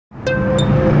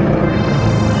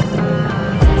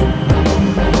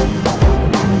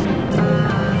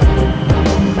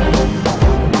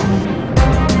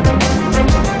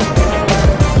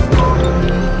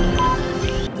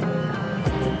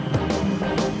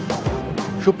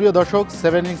সুপ্রিয় দর্শক,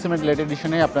 7 instrument late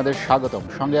এডিশনে আপনাদের স্বাগতম।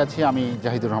 সঙ্গে আছি আমি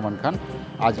জাহিদুর রহমান খান।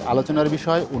 আজ আলোচনার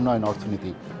বিষয় উন্নয়ন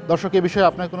অর্থনীতি। দর্শক, এ বিষয়ে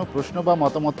আপনার কোনো প্রশ্ন বা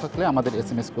মতামত থাকলে আমাদের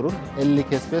SMS করুন। এল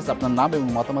লিখে স্পেস আপনার নাম এবং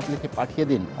মতামত লিখে পাঠিয়ে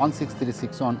দিন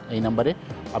 16361 এই নম্বরে।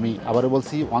 আমি আবারও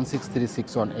বলছি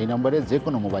 16361 এই নম্বরে, যে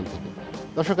কোনো মোবাইল থেকে।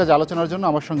 দর্শক, আজ আলোচনার জন্য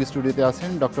আমার সঙ্গে স্টুডিওতে আছেন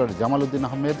ডক্টর জামাল উদ্দিন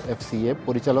আহমেদ, FCA,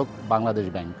 পরিচালক, বাংলাদেশ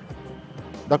ব্যাংক;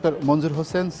 ডক্টর মঞ্জুর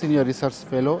Hossain, senior research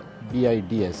fellow,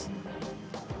 BIDS,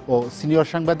 ও সিনিয়র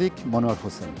সাংবাদিক মনোয়ার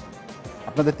হোসেন।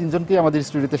 আপনাদের তিনজনকেই আমাদের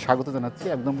স্টুডিওতে স্বাগত জানাচ্ছি।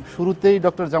 একদম শুরুতেই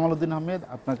ডক্টর জামাল উদ্দিন আহমেদ,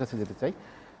 আপনার কাছে যেতে চাই।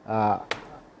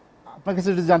 আপনার কাছে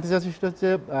যদি জানতে চাচ্ছি সেটা হচ্ছে,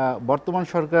 বর্তমান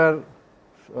সরকার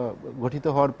গঠিত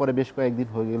হওয়ার পরে বেশ কয়েকদিন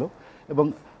হয়ে গেল এবং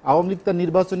আওয়ামী লীগ তার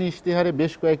নির্বাচনী ইশতেহারে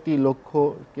বেশ কয়েকটি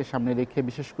লক্ষ্যকে সামনে রেখে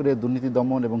বিশেষ করে দুর্নীতি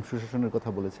দমন এবং সুশাসনের কথা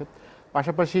বলেছে।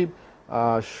 পাশাপাশি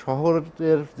শহরের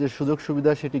যে সুযোগ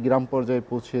সুবিধা সেটি গ্রাম পর্যায়ে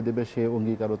পৌঁছে দেবে সে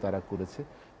অঙ্গীকারও তারা করেছে।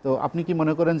 তো আপনি কি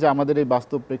মনে করেন যে আমাদের এই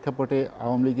বাস্তব প্রেক্ষাপটে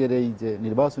আওয়ামী লীগের এই যে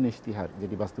নির্বাচনী ইশতেহার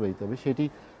যেটি বাস্তবায়িত হবে সেটি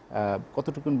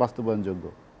কতটুকু বাস্তবায়নযোগ্য?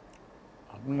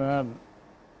 আপনার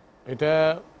এটা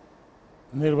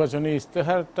নির্বাচনী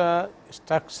ইশতেহারটা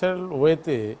স্ট্রাকচারাল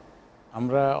ওয়েতে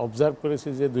আমরা অবজার্ভ করেছি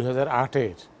যে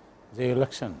 2008-এর যে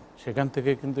ইলেকশন, সেখান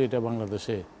থেকে কিন্তু এটা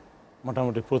বাংলাদেশে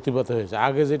মোটামুটি প্রতিবাদ হয়েছে।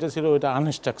 আগে যেটা ছিল ওইটা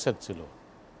আনস্ট্রাকচার ছিল,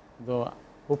 তো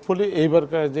হোপফুলি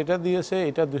এইবারকার যেটা দিয়েছে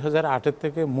এটা 2008-এর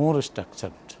থেকে মোর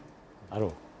স্ট্রাকচারড। আরও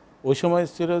ওই সময়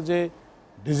ছিল যে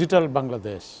ডিজিটাল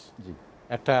বাংলাদেশ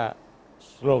একটা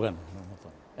স্লোগান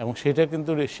মতন, এবং সেটা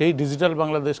কিন্তু সেই ডিজিটাল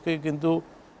বাংলাদেশকেই কিন্তু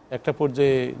একটা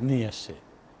পর্যায়ে নিয়ে আসছে।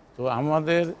 তো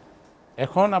আমাদের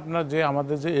এখন আপনার যে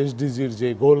আমাদের যে SDGর যে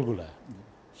গোলগুলা,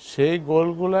 সেই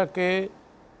গোলগুলাকে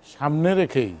সামনে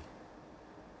রেখেই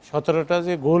 17টা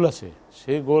যে গোল আছে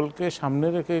সেই গোলকে সামনে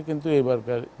রেখে কিন্তু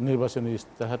এবারকার নির্বাচনী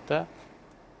ইশতেহারটা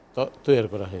তৈরি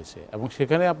করা হয়েছে। এবং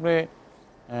সেখানে আপনি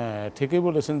ঠিকই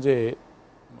বলেছেন যে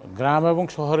গ্রাম এবং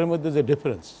শহরের মধ্যে যে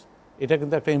ডিফারেন্স, এটা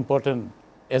কিন্তু একটা ইম্পর্ট্যান্ট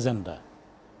এজেন্ডা,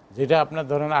 যেটা আপনার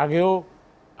ধরেন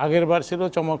আগের বার ছিল,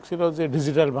 চমক ছিল যে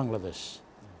ডিজিটাল বাংলাদেশ।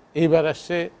 এইবার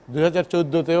আসছে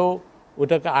 2014-তেও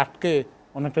ওটাকে আটকে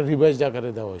অনেকটা রিভাইজ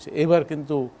আকারে দেওয়া হয়েছে। এবার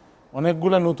কিন্তু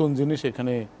অনেকগুলো নতুন জিনিস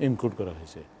এখানে ইনক্লুড করা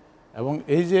হয়েছে। এবং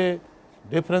এই যে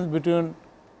difference between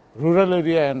rural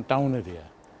area and town area,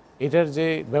 এটার যে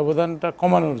ব্যবধানটা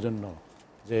কমানোর জন্য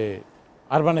যে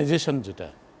আরবানাইজেশন, যেটা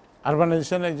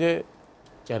আরবানাইজেশনের যে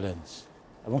চ্যালেঞ্জ,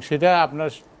 এবং সেটা আপনার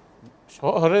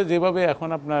শহরে যেভাবে এখন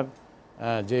আপনার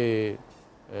যে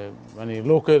মানে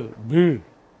লোকের ভিড়,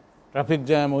 ট্রাফিক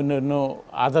জ্যাম, অন্যান্য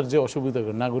আদার যে অসুবিধা,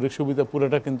 নাগরিক সুবিধা,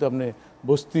 পুরোটা কিন্তু আপনি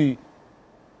বস্তি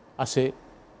আছে,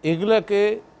 এগুলাকে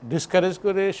ডিসকারেজ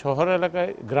করে শহর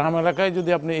এলাকায়, গ্রাম এলাকায় যদি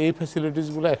আপনি এই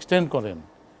ফ্যাসিলিটিসগুলো এক্সটেন্ড করেন,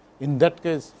 ইন দ্যাট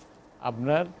কেস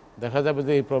আপনার দেখা যাবে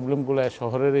যে এই প্রবলেমগুলো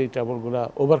শহরের এই ট্রাবলগুলো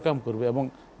ওভারকাম করবে। এবং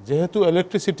যেহেতু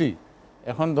ইলেকট্রিসিটি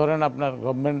এখন ধরেন আপনার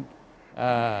গভর্নমেন্ট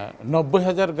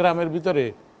 90,000 গ্রামের ভিতরে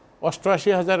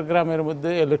 88,000 গ্রামের মধ্যে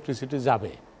ইলেকট্রিসিটি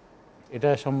যাবে, এটা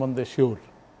সম্বন্ধে শিওর।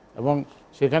 এবং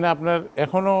সেখানে আপনার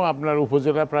এখনও আপনার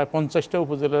উপজেলা প্রায় 50টা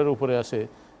উপজেলার উপরে আছে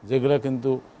যেগুলো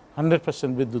কিন্তু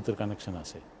 100% বিদ্যুতের কানেকশন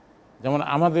আছে। যেমন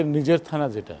আমাদের নিজের থানা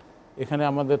যেটা, এখানে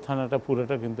আমাদের থানাটা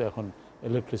পুরোটা কিন্তু এখন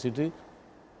ইলেকট্রিসিটি।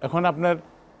 এখন আপনার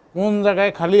কোন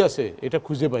জায়গায় খালি আছে এটা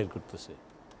খুঁজে বাইর করতেছে।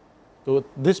 তো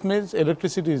this means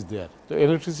electricity is there. তো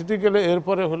ইলেকট্রিসিটি গেলে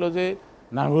এরপরে হলো যে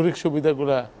নাগরিক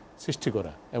সুবিধাগুলো সৃষ্টি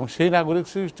করা, এবং সেই নাগরিক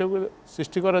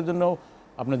সৃষ্টি করার জন্য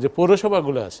আপনার যে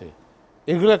পৌরসভাগুলো আছে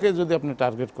এগুলাকে যদি আপনি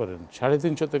টার্গেট করেন,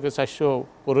 350 থেকে 400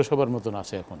 পৌরসভার মতন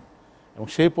আছে এখন, এবং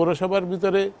সেই পৌরসভার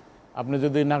ভিতরে আপনি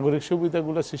যদি নাগরিক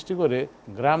সুবিধাগুলো সৃষ্টি করে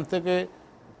গ্রাম থেকে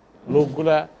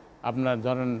লোকগুলা আপনার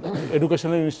ধরেন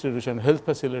educational institution, health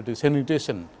facility,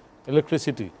 sanitation,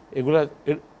 electricity, এগুলা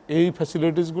এই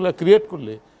ফ্যাসিলিটিসগুলো ক্রিয়েট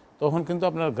করলে তখন কিন্তু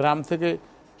আপনার গ্রাম থেকে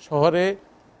শহরে,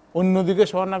 অন্যদিকে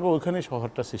শহর না গিয়ে ওইখানে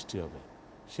শহরটা সৃষ্টি হবে।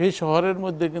 সেই শহরের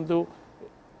মধ্যে কিন্তু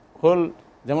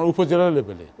যেমন উপজেলা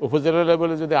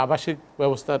লেভেলে যদি আবাসিক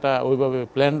ব্যবস্থাটা ওইভাবে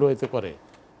প্ল্যান রয়েতে করে,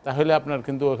 তাহলে আপনার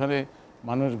কিন্তু ওখানে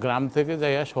মানুষ গ্রাম থেকে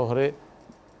যাইয়া শহরে,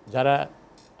 যারা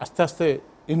আস্তে আস্তে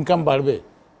ইনকাম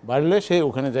বাড়লে সে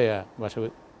ওখানে যাইয়া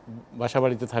বাসা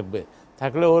বাড়িতে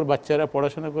থাকলে ওর বাচ্চারা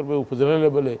পড়াশোনা করবে উপজেলা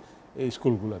লেভেলে এই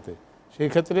স্কুলগুলোতে। সেই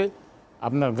ক্ষেত্রে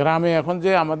আপনার গ্রামে এখন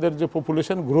যে আমাদের যে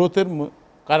পপুলেশন গ্রোথের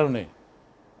কারণে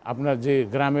আপনার যে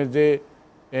গ্রামের যে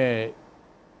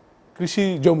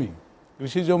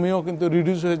কৃষি জমিও কিন্তু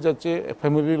রিডিউস হয়ে যাচ্ছে,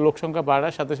 ফ্যামিলির লোক সংখ্যা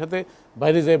বাড়ার সাথে সাথে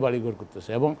বাইরে যায় বাড়িঘর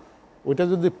করতেছে। এবং ওইটা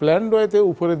যদি প্ল্যান রয়েতে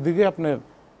উপরের দিকে আপনার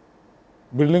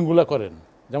বিল্ডিংগুলো করেন,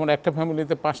 যেমন একটা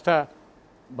ফ্যামিলিতে 5টা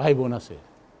ভাই বোন আছে,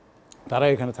 তারা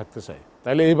এখানে থাকতে চায়,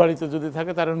 তাহলে এই বাড়িতে যদি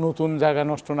থাকে তারা নতুন জায়গা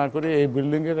নষ্ট না করে এই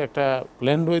বিল্ডিংয়ের একটা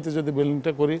প্ল্যান রয়েছে যদি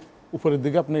বিল্ডিংটা করি উপরের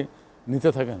দিকে আপনি নিতে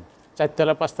থাকেন,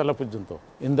 4তলা 5তলা পর্যন্ত,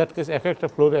 ইন দ্যাট কেস একটা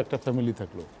ফ্লোরে একটা ফ্যামিলি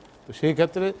থাকলো। তো সেই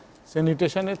ক্ষেত্রে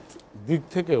স্যানিটেশনের দিক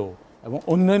থেকেও এবং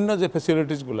অন্যান্য যে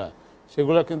ফ্যাসিলিটিসগুলো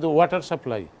সেগুলো কিন্তু ওয়াটার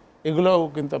সাপ্লাই এগুলোও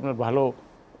কিন্তু আপনার ভালো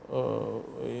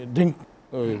ড্রিঙ্ক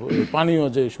পানীয়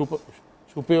যে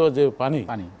সুপেয় যে পানি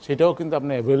সেটাও কিন্তু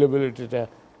আপনার অ্যাভেলেবিলিটিটা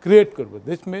ক্রিয়েট করবে।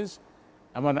 দিস মিনস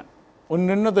আমার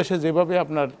অন্যান্য দেশে যেভাবে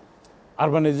আপনার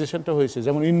আরবানাইজেশনটা হয়েছে,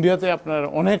 যেমন ইন্ডিয়াতে আপনার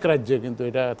অনেক রাজ্যে কিন্তু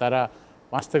এটা তারা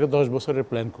 5 থেকে 10 বছরের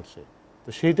প্ল্যান করছে। তো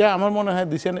সেইটা আমার মনে হয়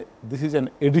দিস ইজ অ্যান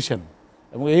এডিশন,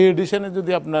 এবং এই এডিশনে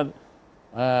যদি আপনার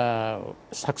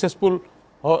সাকসেসফুল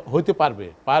হইতে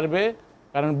পারবে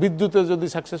কারণ বিদ্যুতে যদি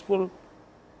সাকসেসফুল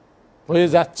হয়ে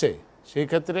যাচ্ছে সেই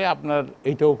ক্ষেত্রে আপনার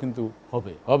এইটাও কিন্তু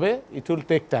হবে it will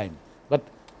take time, but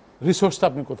রিসোর্সটা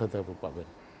আপনি কোথা থেকে পাবেন?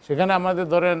 সেখানে আমাদের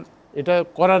ধরেন এটা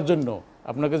করার জন্য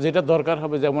আপনাকে যেটা দরকার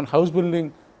হবে, যেমন house building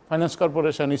finance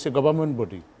corporation is a government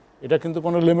body, এটা কিন্তু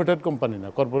কোনো লিমিটেড কোম্পানি না,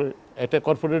 এটা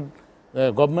কর্পোরেট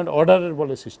গভর্নমেন্ট অর্ডারের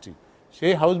বলে সৃষ্টি।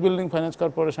 সেই house building finance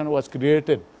corporation was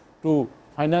created two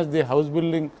finance the house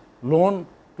building loan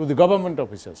to the government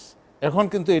officers. এখন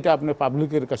কিন্তু এটা আপনি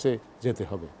পাবলিকের কাছে যেতে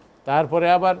হবে। তারপরে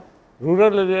আবার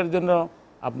রুরাল এরিয়ার জন্য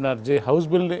আপনার যে হাউস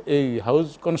বিল্ডিং এই হাউস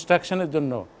কনস্ট্রাকশনের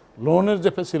জন্য লোনের যে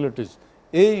ফ্যাসিলিটিস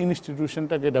এই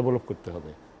ইনস্টিটিউশনটাকে ডেভেলপ করতে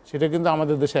হবে, সেটা কিন্তু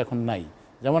আমাদের দেশে এখন নাই।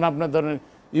 যেমন আপনার ধরেন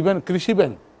ইভেন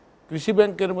কৃষি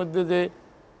ব্যাংকের মধ্যে যে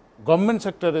গভর্নমেন্ট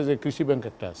সেক্টরে যে কৃষি ব্যাংক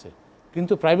একটা আছে,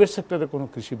 কিন্তু প্রাইভেট সেক্টরে কোনো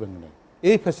কৃষি ব্যাংক নেই।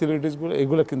 এই ফ্যাসিলিটিসগুলো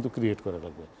এগুলো কিন্তু ক্রিয়েট করা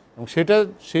লাগবে, এবং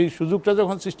সেই সুযোগটা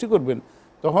যখন সৃষ্টি করবেন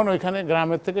তখন ওইখানে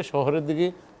গ্রামের থেকে শহরের দিকে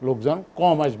লোকজন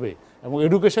কম আসবে, এবং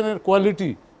এডুকেশনের কোয়ালিটি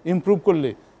ইমপ্রুভ করলে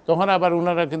তখন আবার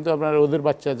ওনারা কিন্তু আপনার ওদের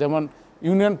বাচ্চা, যেমন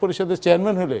ইউনিয়ন পরিষদের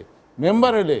চেয়ারম্যান হলে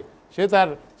মেম্বার হলে সে তার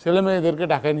ছেলে মেয়েদেরকে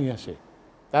ঢাকায় নিয়ে আসে।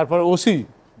 তারপর ওসি,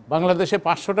 বাংলাদেশে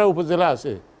 500টা উপজেলা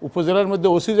আছে, উপজেলার মধ্যে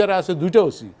ওসি যারা আছে 2টা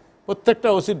ওসি, প্রত্যেকটা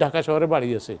ওসির ঢাকা শহরে বাড়ি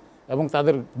আছে এবং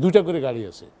তাদের 2টা করে গাড়ি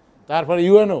আছে। তারপর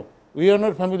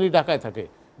ইউএনওর ফ্যামিলি ঢাকায় থাকে,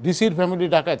 ডিসির ফ্যামিলি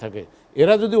ঢাকায় থাকে।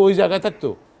 এরা যদি ওই জায়গায় থাকতো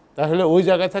তাহলে ওই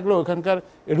জায়গায় থাকলে ওখানকার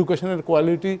এডুকেশনের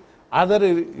কোয়ালিটি আদার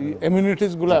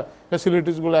এমিউনিটিসগুলা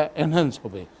ফ্যাসিলিটিসগুলা এনহ্যান্স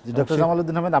হবে। ডক্টর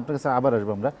জামালউদ্দিন আহমেদ, আপনার কাছে আবার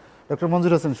আসবো আমরা। ডক্টর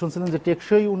মঞ্জুর হোসেন, শুনছিলেন যে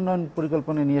টেকসই উন্নয়ন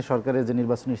পরিকল্পনা নিয়ে সরকারের যে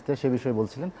নির্বাচনী ইশতেহার সে বিষয়ে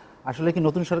বলছিলেন। আসলে কি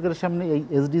নতুন সরকারের সামনে এই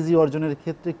এসডিজি অর্জনের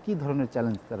ক্ষেত্রে কি ধরনের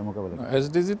চ্যালেঞ্জ তারা মোকাবেলা করে?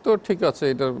 এসডিজি তো ঠিক আছে,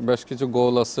 এটার বেশ কিছু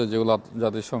গোল আছে যেগুলো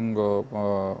জাতিসংঘ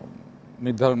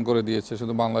নির্ধারণ করে দিয়েছে,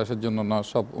 শুধু বাংলাদেশের জন্য না,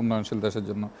 সব উন্নয়নশীল দেশের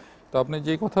জন্য। তো আপনি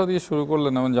যেই কথা দিয়ে শুরু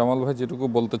করলেন এবং জামাল ভাই যেটুকু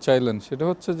বলতে চাইলেন সেটা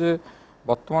হচ্ছে যে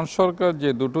বর্তমান সরকার যে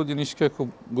দুটো জিনিসকে খুব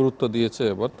গুরুত্ব দিয়েছে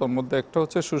এবার, তার মধ্যে একটা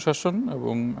হচ্ছে সুশাসন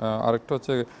এবং আরেকটা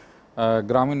হচ্ছে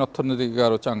গ্রামীণ অর্থনীতিকে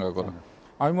আরও চাঙ্গা করা।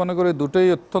 আমি মনে করি দুটোই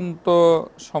অত্যন্ত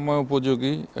সময়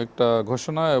উপযোগী একটা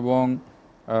ঘোষণা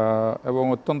এবং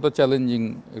অত্যন্ত চ্যালেঞ্জিং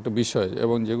একটা বিষয়,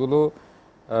 এবং যেগুলো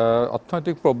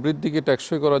অর্থনৈতিক প্রবৃদ্ধিকে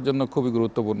টেকসই করার জন্য খুবই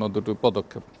গুরুত্বপূর্ণ দুটো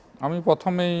পদক্ষেপ। আমি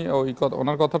প্রথমেই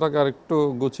ওনার কথাটাকে আরেকটু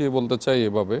গুছিয়ে বলতে চাই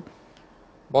এভাবে।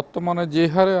 বর্তমানে যে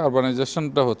হারে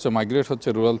আরবানাইজেশনটা হচ্ছে, মাইগ্রেট হচ্ছে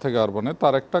রুরাল থেকে আরবানে,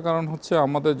 তার একটা কারণ হচ্ছে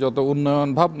আমাদের যত উন্নয়ন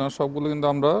ভাবনা সবগুলো কিন্তু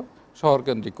আমরা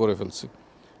শহরকেন্দ্রিক করে ফেলছি।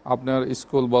 আপনার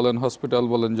স্কুল বলেন, হসপিটাল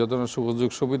বলেন, যত সুযোগ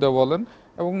সুবিধা বলেন,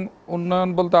 এবং উন্নয়ন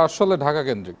বলতে আসলে ঢাকা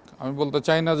কেন্দ্রিক। আমি বলতে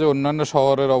চাই না যে অন্যান্য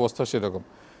শহরের অবস্থা সেরকম।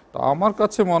 তো আমার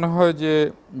কাছে মনে হয় যে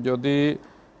যদি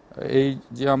এই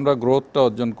যে আমরা গ্রোথটা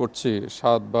অর্জন করছি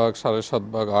 7 ভাগ, 7.5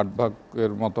 ভাগ, 8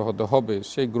 ভাগের মতো হতে হবে,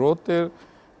 সেই গ্রোথের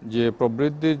যে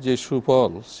প্রবৃদ্ধির যে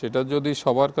সুফল সেটা যদি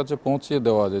সবার কাছে পৌঁছে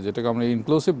দেওয়া যায়, যেটাকে আমরা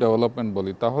ইনক্লুসিভ ডেভেলপমেন্ট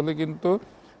বলি, তাহলে কিন্তু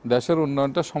দেশের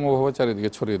উন্নয়নটা সমভাবে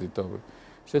চারিদিকে ছড়িয়ে দিতে হবে।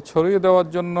 সে ছড়িয়ে দেওয়ার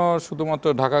জন্য শুধুমাত্র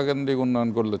ঢাকা কেন্দ্রিক উন্নয়ন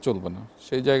করলে চলবে না।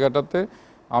 সেই জায়গাটাতে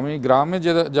আমি গ্রামে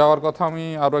যাওয়ার কথা আমি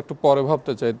আরও একটু পরে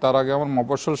ভাবতে চাই। তার আগে আমার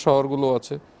মফস্বল শহরগুলো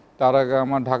আছে, তার আগে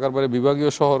আমার ঢাকার বাইরে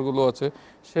বিভাগীয় শহরগুলো আছে,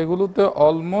 সেগুলোতে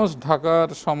অলমোস্ট ঢাকার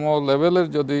সম লেভেলের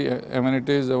যদি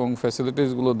অ্যামেনিটিস এবং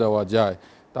ফ্যাসিলিটিসগুলো দেওয়া যায়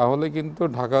তাহলে কিন্তু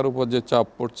ঢাকার উপর যে চাপ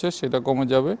পড়ছে সেটা কমে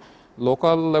যাবে,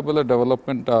 লোকাল লেভেলে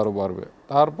ডেভেলপমেন্টটা আরও বাড়বে।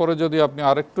 তারপরে যদি আপনি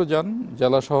আরেকটু যান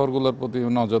জেলা শহরগুলোর প্রতি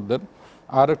নজর দেন,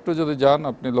 আরেকটু যদি যান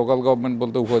আপনি লোকাল গভর্নমেন্ট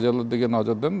বলতে উপজেলার দিকে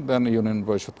নজর দেন, দেন ইউনিয়ন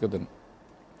পরিষদকে দেন।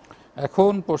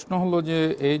 এখন প্রশ্ন হলো যে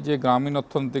এই যে গ্রামীণ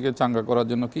অর্থনীতিকে চাঙ্গা করার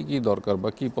জন্য কি কি দরকার বা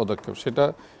কি পদক্ষেপ, সেটা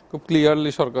খুব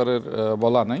ক্লিয়ারলি সরকারের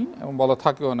বলা নেই এবং বলা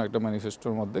থাকেও না একটা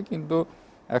ম্যানিফেস্টোর মধ্যে। কিন্তু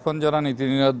এখন যারা নীতি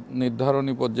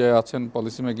নির্ধারণী পর্যায়ে আছেন,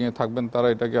 পলিসি মেকিংয়ে থাকবেন, তারা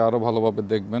এটাকে আরও ভালোভাবে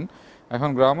দেখবেন। এখন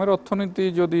গ্রামের অর্থনীতি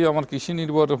যদি আমার কৃষি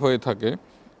নির্ভর হয়ে থাকে,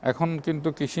 এখন কিন্তু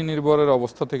কৃষি নির্ভরের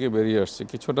অবস্থা থেকে বেরিয়ে আসছে,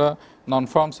 কিছুটা নন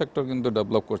ফার্ম সেক্টর কিন্তু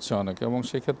ডেভেলপ করছে অনেকে, এবং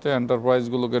সেই ক্ষেত্রে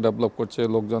এন্টারপ্রাইজগুলোকে ডেভেলপ করছে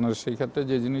লোকজনের। সেই ক্ষেত্রে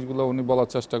যে জিনিসগুলো উনি বলার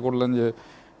চেষ্টা করলেন যে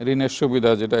ঋণের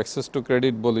সুবিধা, যেটা অ্যাক্সেস টু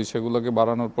ক্রেডিট বলি, সেগুলোকে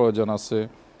বাড়ানোর প্রয়োজন আছে।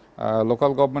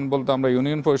 লোকাল গভর্নমেন্ট বলতে আমরা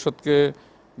ইউনিয়ন পরিষদকে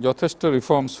যথেষ্ট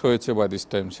রিফর্মস হয়েছে বাই দিস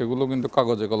টাইম, সেগুলো কিন্তু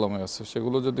কাগজে কলমে আছে।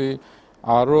 সেগুলো যদি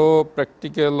আরও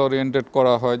প্র্যাকটিক্যাল ওরিয়েন্টেড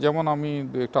করা হয়, যেমন আমি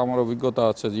একটা আমার অভিজ্ঞতা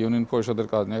আছে যে ইউনিয়ন পরিষদের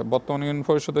কাজ নিয়ে, বর্তমান ইউনিয়ন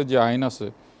পরিষদের যে আইন আছে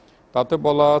তাতে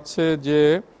বলা আছে যে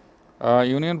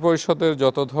ইউনিয়ন পরিষদের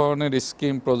যত ধরনের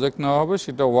স্কিম প্রজেক্ট নেওয়া হবে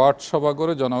সেটা ওয়ার্ড সভা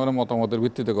করে জনগণের মতামতের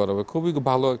ভিত্তিতে করা হবে। খুবই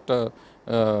ভালো একটা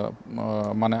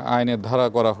মানে আইনের ধারা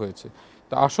করা হয়েছে।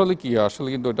 তা আসলে কি, আসলে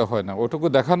কিন্তু এটা হয় না। ওটুকু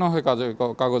দেখানো হয়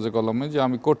কাগজে কলমে যে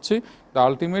আমি করছি, তা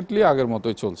আলটিমেটলি আগের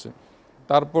মতোই চলছে।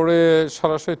 তারপরে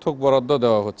সরাসরি থোক বরাদ্দ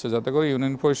দেওয়া হচ্ছে যাতে করে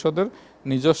ইউনিয়ন পরিষদের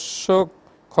নিজস্ব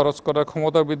খরচ করার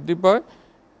ক্ষমতা বৃদ্ধি পায়,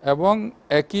 এবং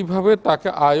একইভাবে তাকে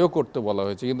আয়ও করতে বলা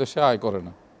হয়েছে, কিন্তু সে আয় করে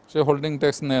না, সে হোল্ডিং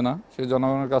ট্যাক্স নেয় না, সে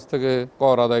জনগণের কাছ থেকে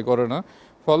কর আদায় করে না।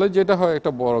 ফলে যেটা হয়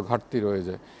একটা বড় ঘাটতি রয়ে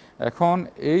যায়। এখন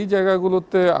এই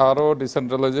জায়গাগুলোতে আরও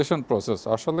ডিসেন্ট্রালাইজেশন প্রসেস,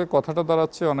 আসলে কথাটা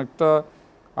দাঁড়াচ্ছে অনেকটা,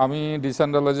 আমি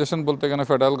ডিসেন্ট্রালাইজেশন বলতে এখানে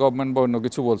ফেডারেল গভর্নমেন্ট বা অন্য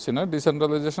কিছু বলছি না।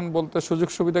 ডিসেন্ট্রালাইজেশন বলতে সুযোগ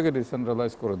সুবিধাকে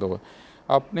ডিসেন্ট্রালাইজ করে দেবো।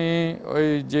 আপনি ওই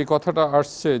যে কথাটা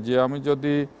আসছে যে আমি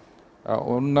যদি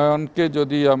উন্নয়নকে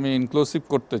যদি আমি ইনক্লুসিভ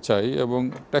করতে চাই এবং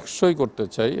টেকসই করতে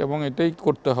চাই, এবং এটাই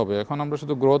করতে হবে। এখন আমরা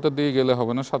শুধু গ্রোথের দিকে গেলে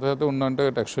হবে না, সাথে সাথে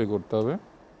উন্নয়নটাকে টেকসই করতে হবে।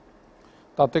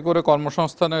 তাতে করে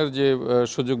কর্মসংস্থানের যে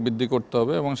সুযোগ বৃদ্ধি করতে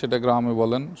হবে, এবং সেটা গ্রামে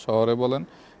বলেন শহরে বলেন,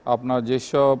 আপনার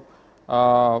যেসব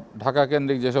ঢাকা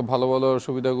কেন্দ্রিক যেসব ভালো ভালো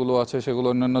সুবিধাগুলো আছে সেগুলো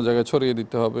অন্যান্য জায়গায় ছড়িয়ে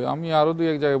দিতে হবে। আমি আরও দুই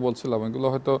এক জায়গায় বলছিলাম, এগুলো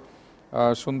হয়তো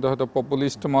শুনতে হয়তো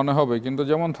পপুলিস্ট মনে হবে, কিন্তু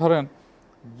যেমন ধরেন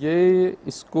যে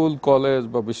স্কুল কলেজ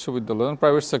বা বিশ্ববিদ্যালয়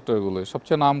প্রাইভেট সেক্টরগুলো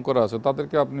সবচেয়ে নাম করা আছে,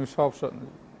 তাদেরকে আপনি সব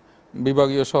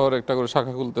বিভাগীয় শহরে একটা করে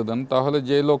শাখা খুলতে দেন, তাহলে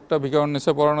যে লোকটা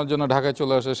ভিকারুননিসা পড়ানোর জন্য ঢাকায়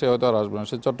চলে আসে সে হয়তো আর আসবে না,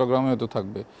 সে চট্টগ্রামে হয়তো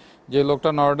থাকবে। যে লোকটা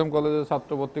নরডেম কলেজে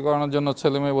ছাত্র ভর্তি করানোর জন্য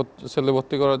ছেলে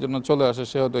ভর্তি করার জন্য চলে আসে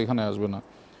সে হয়তো এখানে আসবে না।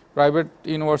 প্রাইভেট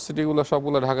ইউনিভার্সিটিগুলো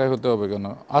সবগুলো ঢাকায় হতে হবে কেন?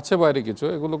 আছে বাইরে কিছু,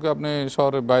 এগুলোকে আপনি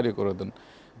শহরের বাইরে করে দেন।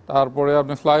 তারপরে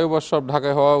আপনি ফ্লাইওভার সব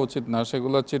ঢাকায় হওয়া উচিত না,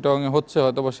 সেগুলো চিটাগাংয়ে হচ্ছে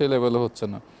হয়তো বা সেই লেভেলে হচ্ছে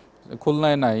না,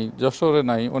 খুলনায় নাই, যশোরে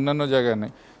নাই, অন্যান্য জায়গায়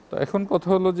নেই। তো এখন কথা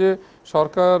হলো যে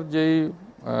সরকার যেই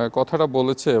কথাটা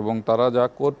বলেছে এবং তারা যা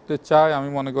করতে চায়, আমি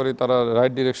মনে করি তারা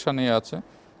রাইট ডিরেকশনেই আছে,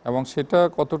 এবং সেটা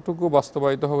কতটুকু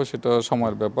বাস্তবায়িত হবে সেটা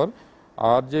সময়ের ব্যাপার।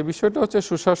 আর যে বিষয়টা হচ্ছে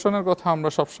সুশাসনের কথা আমরা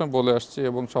সবসময় বলে আসছি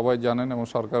এবং সবাই জানেন, এবং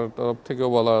সরকারের তরফ থেকেও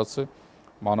বলা আছে,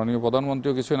 মাননীয়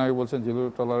প্রধানমন্ত্রীও কিছুদিন আগে বলছেন জিরো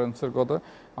টলারেন্সের কথা।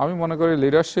 আমি মনে করি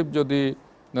লিডারশিপ যদি,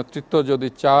 নেতৃত্ব যদি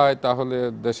চায়, তাহলে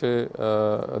দেশে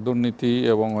দুর্নীতি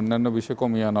এবং অন্যান্য বিষয়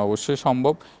কমিয়ে আনা অবশ্যই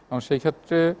সম্ভব। এবং সেই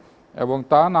ক্ষেত্রে এবং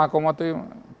তা না কমাতে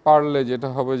পারলে যেটা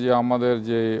হবে যে আমাদের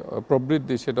যে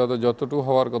প্রবৃদ্ধি সেটা তো যতটুকু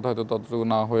হওয়ার কথা হয়তো ততটুকু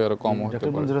না হয়ে আরো কম হতে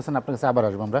পারে। মঞ্জুর হোসেন, আপনার কাছে আবার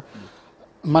আসবো আমরা।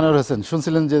 মাননীয় হোসেন,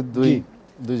 শুনছিলেন যে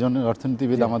দুইজন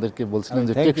অর্থনীতিবিদ আমাদেরকে বলছিলেন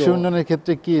যে টেকসই উন্নয়নের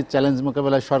ক্ষেত্রে কি চ্যালেঞ্জ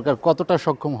মোকাবেলায় সরকার কতটা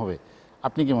সক্ষম হবে,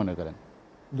 আপনি কি মনে করেন?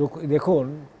 দেখুন,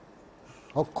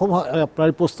 সক্ষম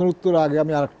আপনার প্রশ্নের উত্তর আগে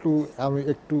আমি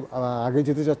একটু আগে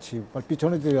যেতে চাচ্ছি,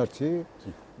 পিছনে যেতে যাচ্ছি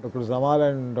ডক্টর জামাল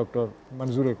অ্যান্ড ডক্টর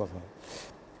মনজুরের কথা।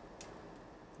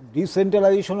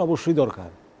 ডিসেন্ট্রালাইজেশন অবশ্যই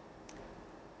দরকার,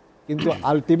 কিন্তু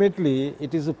ultimately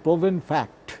it is a proven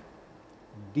fact,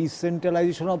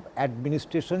 decentralisation of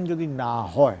administration যদি না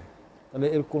হয় তাহলে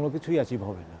এর কোনো কিছুই অ্যাচিভ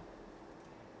হবে না।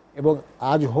 এবং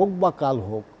আজ হোক বা কাল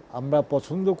হোক, আমরা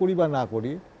পছন্দ করি বা না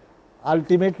করি,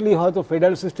 আলটিমেটলি হয়তো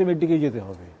ফেডারেল সিস্টেমের দিকেই যেতে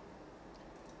হবে।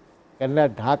 কেননা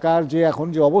ঢাকার যে এখন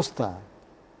যে অবস্থা,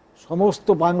 সমস্ত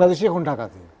বাংলাদেশে এখন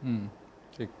ঢাকাতে,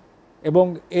 ঠিক। এবং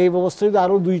এই ব্যবস্থা যদি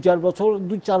আরও 2-4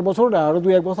 বছর না, আরও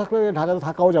 2-1 বছর থাকলে ঢাকাতে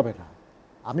থাকাও যাবে না।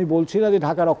 আমি বলছি না যে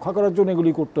ঢাকা রক্ষা করার জন্য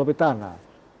এগুলি করতে হবে, তা না।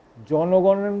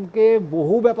 জনগণকে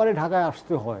বহু ব্যাপারে ঢাকায়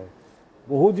আসতে হয়,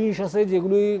 বহু জিনিস আছে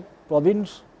যেগুলি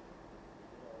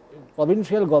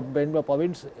প্রভিন্সিয়াল গভর্নমেন্ট বা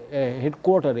প্রভিন্স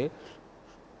হেডকোয়ার্টারে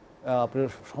আপনার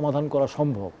সমাধান করা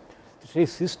সম্ভব। সেই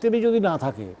সিস্টেমই যদি না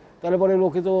থাকে তাহলে পরে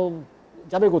লোকে তো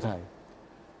যাবে কোথায়?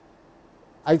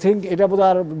 আই থিঙ্ক এটা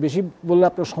বোধহয় আর বেশি বললে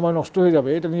আপনার সময় নষ্ট হয়ে যাবে।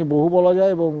 এটা নিয়ে বহু বলা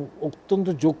যায় এবং অত্যন্ত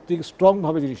যৌক্তিক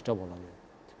স্ট্রংভাবে জিনিসটা বলা যায়।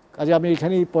 কাজে আমি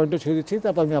এখানেই পয়েন্টটা ছেড়ে দিচ্ছি,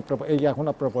 তারপর আমি এখন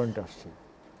আপনার পয়েন্টে আসছি।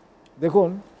 দেখুন,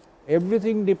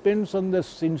 everything depends on the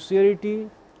sincerity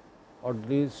or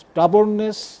the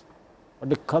stubbornness or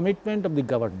the commitment of the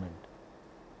government.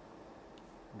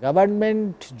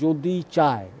 Government যদি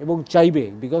চায় এবং চাইবে,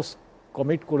 বিকজ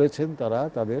কমিট করেছেন তারা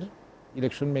তাদের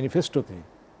ইলেকশন ম্যানিফেস্টোতে,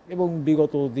 এবং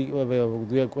বিগত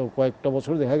কয়েকটা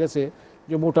বছর দেখা গেছে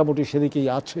যে মোটামুটি সেদিকেই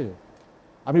আছে।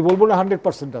 আমি বলবো না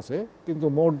 100% আছে, কিন্তু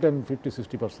মোর দ্যান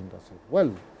 50-60% আছে।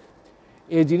 ওয়েল,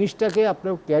 এই জিনিসটাকে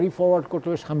আপনার ক্যারি ফরওয়ার্ড করতে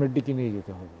হবে, সামনের দিকে নিয়ে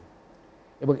যেতে হবে।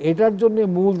 এবং এটার জন্য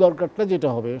মূল দরকারটা যেটা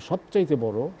হবে সবচাইতে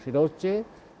বড়, সেটা হচ্ছে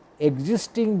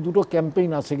এক্সিস্টিং দুটো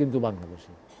ক্যাম্পেইন আছে কিন্তু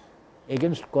বাংলাদেশে,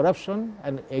 এগেনস্ট করাপশন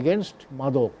অ্যান্ড এগেনস্ট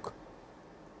মাদক,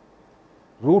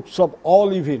 roots of all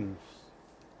evil,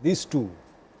 this two.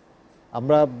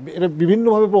 আমরা এটা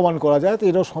বিভিন্নভাবে প্রমাণ করা যায়, তো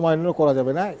এটাও সমান্য করা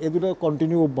যাবে না, এ দুটো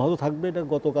কন্টিনিউ অব্যাহত থাকবে। এটা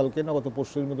গতকালকে না গত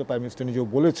পরশুর মধ্যে প্রাইম মিনিস্টার নিজেও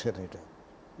বলেছেন, এটা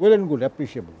ওয়েল অ্যান্ড গুড,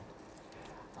 অ্যাপ্রিসিয়েবল।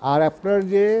 আর আপনার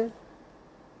যে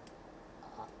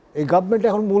এই গভর্নমেন্ট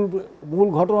এখন মূল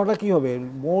ঘটনাটা কি হবে,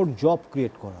 মোর জব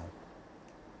ক্রিয়েট করা।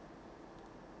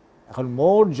 এখন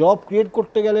মোর জব ক্রিয়েট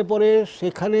করতে গেলে পরে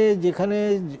সেখানে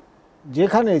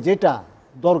যেখানে যেটা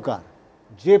দরকার,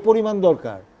 যে পরিমাণ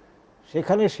দরকার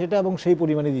সেখানে সেটা এবং সেই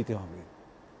পরিমাণে দিতে হবে।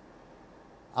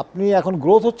 আপনি এখন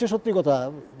গ্রোথ হচ্ছে, সত্যি কথা,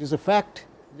 ইট ইজ এ ফ্যাক্ট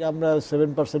যে আমরা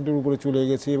 7%-এর উপরে চলে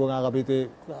গেছি এবং আগামীতে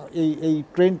এই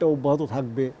ট্রেন্ডটা অব্যাহত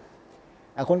থাকবে।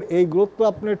 এখন এই গ্রোথ তো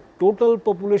আপনার টোটাল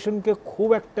পপুলেশনকে খুব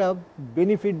একটা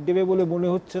বেনিফিট দেবে বলে মনে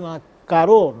হচ্ছে না,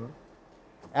 কারণ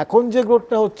এখন যে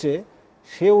গ্রোথটা হচ্ছে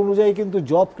সে অনুযায়ী কিন্তু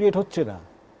জব ক্রিয়েট হচ্ছে না।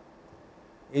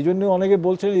 এই জন্য অনেকে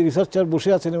বলছেন, রিসার্চার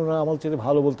বসে আছেন, ওনারা আমার চেয়ে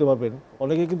ভালো বলতে পারবেন,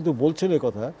 অনেকে কিন্তু বলছেন এই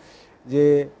কথা যে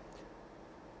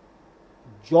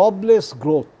জবলেস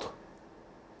গ্রোথ,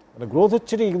 মানে গ্রোথ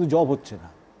হচ্ছে ঠিকই কিন্তু জব হচ্ছে না,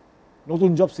 নতুন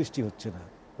জব সৃষ্টি হচ্ছে না।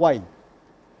 হোয়াই?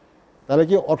 তাহলে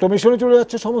কি অটোমেশনে চলে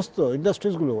যাচ্ছে সমস্ত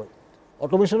ইন্ডাস্ট্রিজগুলো?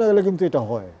 অটোমেশনে গেলে কিন্তু এটা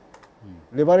হয়,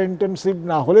 লেবার ইন্টেনসিভ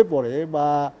না হলে পরে বা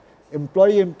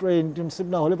এমপ্লয়ি ইন্টেনসিভ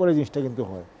না হলে পরে জিনিসটা কিন্তু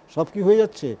হয়। সব কি হয়ে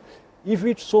যাচ্ছে? ইফ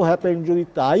ইট সো হ্যাপেন, যদি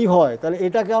তাই হয় তাহলে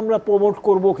এটাকে আমরা প্রমোট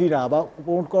করবো কি না বা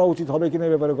প্রমোট করা উচিত হবে কিনা,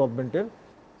 ব্যাপারে গভর্নমেন্টের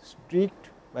স্ট্রিক্ট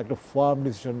বা একটা ফার্ম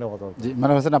ডিসিশন নেওয়া দরকার। জি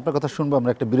মানে হোসেন, আপনার কথা শুনবো,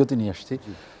 আমরা একটা বিরতি নিয়ে আসছি।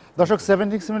 দর্শক,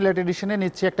 76 লেট এডিশনে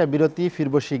নিচ্ছি একটা বিরতি,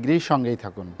 ফিরবো শীঘ্রই, সঙ্গেই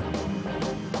থাকুন।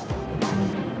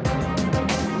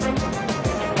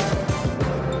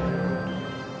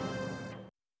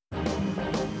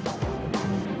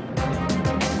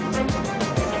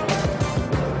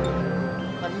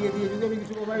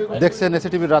 দেখছেন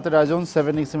এসএটিভির রাতের আয়োজন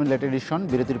 76 লেট এডিশন।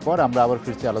 বিরতির পর আমরা আবার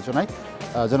ফিরছি আলোচনায়।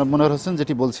 জনাব মনোহর হোসেন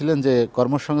যেটি বলছিলেন যে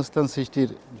কর্মসংস্থান সৃষ্টির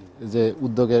যে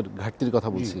উদ্যোগের ঘাটতির কথা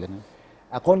বলছিলেন,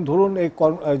 এখন ধরুন এই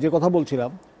যে কথা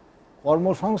বলছিলাম,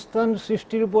 কর্মসংস্থান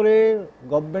সৃষ্টির উপরে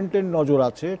গভর্নমেন্টের নজর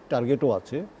আছে, টার্গেটও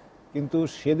আছে, কিন্তু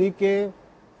সেদিকে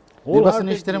নির্বাচনী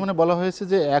ইশতেহারে মানে বলা হয়েছে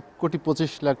যে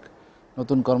 1,25,00,000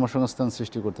 নতুন কর্মসংস্থান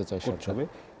সৃষ্টি করতে চাই সরকার।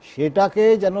 সেটাকে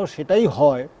যেন সেটাই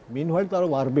হয়, মিনওয়াইল তো আরও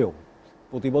বাড়বেও,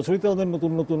 প্রতি বছরই তো আমাদের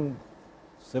নতুন নতুন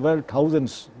সেভারাল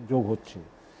থাউজেন্ডস যোগ হচ্ছে।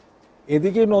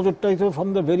 এদিকে নজরটাই তো ফ্রম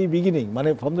দ্য ভেরি বিগিনিং, মানে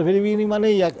ফ্রম দ্য ভেরি বিগিনিং মানে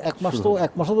এক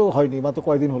মাসও তো হয়নি, মাত্র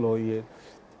কয়দিন হলো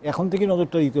এখন থেকে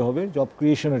নজরটা দিতে হবে জব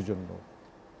ক্রিয়েশনের জন্য,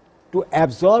 টু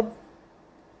অ্যাবজর্ব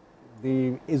দি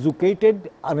এডুকেটেড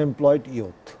আনএমপ্লয়েড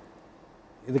ইয়ুথ,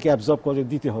 এদেরকে অ্যাবজর্ব করে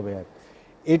দিতে হবে।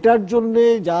 এটার জন্যে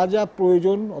যা যা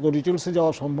প্রয়োজন, অত ডিটেলসে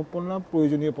যাওয়া সম্ভব না,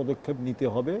 প্রয়োজনীয় পদক্ষেপ নিতে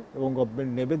হবে এবং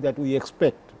গভর্নমেন্ট নেবে, দ্যাট উই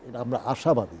এক্সপেক্ট, এটা আমরা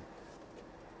আশাবাদী।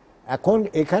 এখন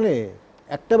এখানে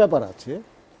একটা ব্যাপার আছে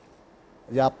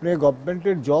যে আপনি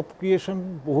গভর্নমেন্টের জব ক্রিয়েশন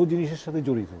বহু জিনিসের সাথে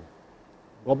জড়িত।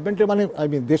 গভর্নমেন্টের মানে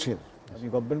দেশের, আমি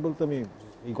গভর্নমেন্ট বলতে আমি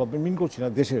এই গভর্নমেন্ট মিন করছি না,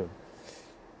 দেশের।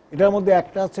 এটার মধ্যে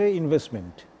একটা আছে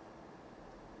ইনভেস্টমেন্ট।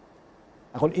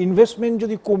 এখন ইনভেস্টমেন্ট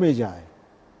যদি কমে যায়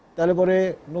তাহলে পরে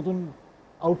নতুন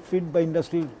আউটফিট বা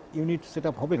ইন্ডাস্ট্রির ইউনিট সেট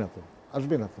আপ হবে না, তো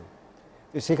আসবে না, তো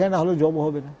সেখানে না হলে জবও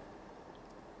হবে না।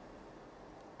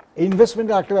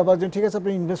 ইনভেস্টমেন্টের একটা ব্যাপার যে ঠিক আছে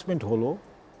আপনার ইনভেস্টমেন্ট হলো,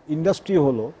 ইন্ডাস্ট্রি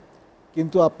হলো,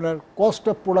 কিন্তু আপনার কস্ট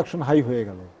অফ প্রোডাকশন হাই হয়ে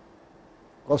গেল।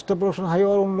 কস্ট অফ প্রোডাকশন হাই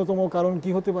হওয়ার অন্যতম কারণ কি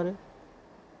হতে পারে?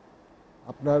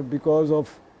 আপনার because of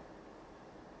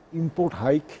import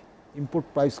hike, import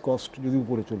price cost যদি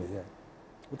উপরে চলে যায়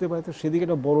হতে পারে, তো সেদিকে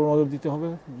একটা বড় নজর দিতে হবে,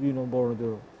 বড়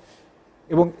নজর।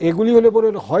 এবং এগুলি হলে পরে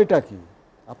হয়টা কি,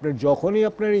 আপনার যখনই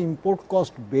আপনার ইম্পোর্ট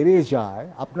কস্ট বেড়ে যায়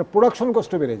আপনার প্রোডাকশন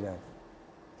কস্টও বেড়ে যায়,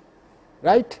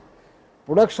 রাইট?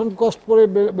 প্রোডাকশন কস্ট পরে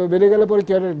বেড়ে গেলে পরে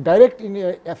কি ডাইরেক্ট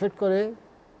এফেক্ট করে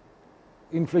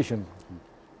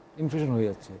ইনফ্লেশন হয়ে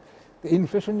যাচ্ছে। তো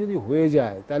ইনফ্লেশন যদি হয়ে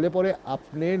যায় তাহলে পরে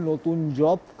আপনি নতুন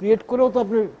জব ক্রিয়েট করেও তো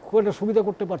আপনি খুব একটা সুবিধা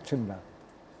করতে পারছেন না।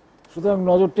 সুতরাং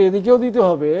নজরটা এদিকেও দিতে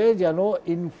হবে যেন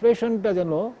ইনফ্লেশনটা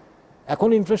যেন, এখন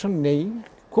ইনফ্লেশন নেই,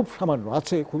 খুব সামান্য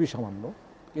আছে, খুবই সামান্য,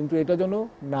 কিন্তু এটা যেন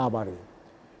না বাড়ে।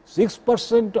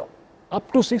 6% আপ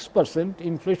টু 6%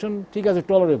 ইনফ্লেশন ঠিক আছে,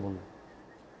 টলারেবল,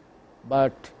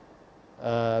 বাট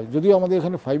যদিও আমাদের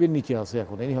এখানে 5-এর নিচে আছে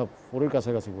এখন, এই 4-এর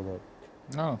কাছাকাছি বোধ হয়,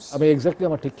 আমি এক্স্যাক্টলি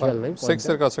আমার ঠিক খেয়াল নাই,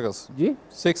 6-এর কাছাকাছি। জি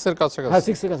 6-এর কাছাকাছি, হ্যাঁ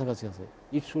 6-এর কাছাকাছি আছে।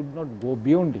 It should not go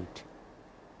beyond ইট।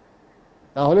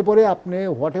 তাহলে পরে আপনি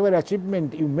what ever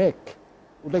achievement you make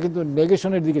ওটা কিন্তু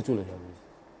নেগেশনের দিকে চলে যাবে।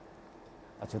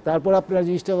 আচ্ছা, তারপর আপনার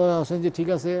জিনিসটা আছেন যে ঠিক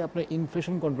আছে আপনি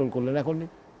ইনফ্লেশন কন্ট্রোল করলেন, এখন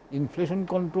ইনফ্লেশন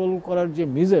কন্ট্রোল করার যে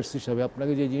মেজার্স হিসাবে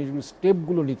আপনাকে যে জিনিসগুলো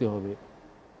স্টেপগুলো নিতে হবে,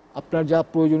 আপনার যা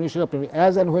প্রয়োজনীয় সেটা আপনি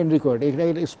অ্যাজ অ্যান্ড হোয়েন রিকোয়ার্ড, এখানে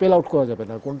স্পেল আউট করা যাবে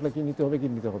না কোনটা কি নিতে হবে কি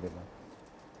নিতে হবে না।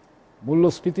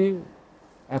 মূল্যস্ফীতি,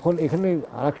 এখন এখানে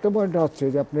আরেকটা পয়েন্ট হচ্ছে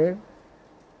যে আপনার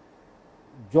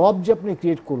জব যে আপনি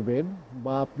ক্রিয়েট করবেন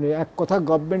বা আপনি এক কথা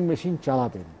গভর্নমেন্ট মেশিন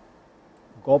চালাবেন,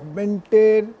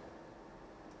 গভর্নমেন্টের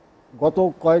গত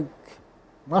কয়েক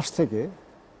মাস থেকে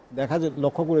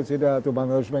লক্ষ্য করেছে, এটা তো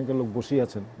বাংলাদেশ ব্যাংকের লোক বসেই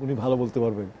আছেন, উনি ভালো বলতে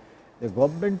পারবেন, যে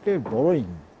গভর্নমেন্টের borrowing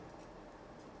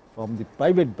from the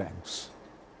private banks,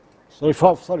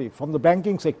 from the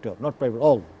banking sector, not private,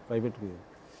 all private,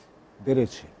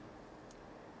 বেড়েছে।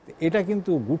 এটা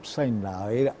কিন্তু গুড সাইন না।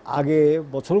 এর আগে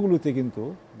বছরগুলোতে কিন্তু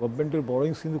গভর্নমেন্টের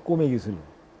বরোয়িংস কিন্তু কমে গেছিল,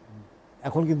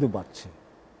 এখন কিন্তু বাড়ছে।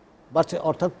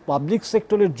 অর্থাৎ পাবলিক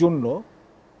সেক্টরের জন্য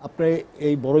আপনি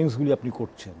এই বরোয়িংসগুলি আপনি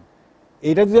করছেন।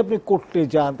 এটা যদি আপনি করতে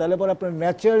যান তাহলে পরে আপনার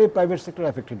ন্যাচারালি প্রাইভেট সেক্টর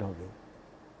অ্যাফেক্টেড হবে।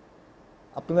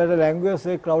 আপনাদের একটা ল্যাঙ্গুয়েজ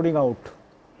আছে ক্রাউডিং আউট,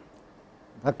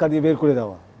 ধাক্কা দিয়ে বের করে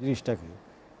দেওয়া জিনিসটাকে।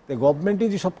 তো গভর্নমেন্টই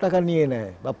যদি সব টাকা নিয়ে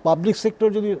নেয় বা পাবলিক সেক্টর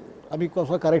যদি, আমি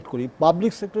কথা কারেক্ট করি,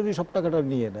 পাবলিক সেক্টর যদি সব টাকাটা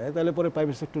নিয়ে নেয় তাহলে পরে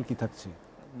প্রাইভেট সেক্টর কি থাকছে?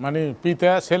 মানে পিতা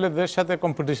ছেলেদের সাথে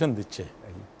কম্পিটিশন দিচ্ছে,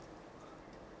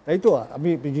 তাই তো আমি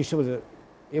জিনিসটা বলছি।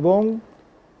 এবং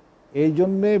এই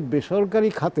জন্যে বেসরকারি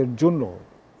খাতের জন্য,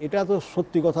 এটা তো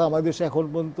সত্যি কথা, আমাদের দেশে এখন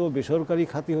পর্যন্ত বেসরকারি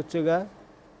খাতই হচ্ছে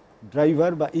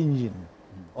ড্রাইভার বা ইঞ্জিন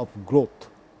অফ গ্রোথ,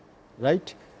 রাইট?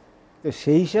 তো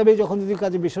সেই হিসাবে যখন যদি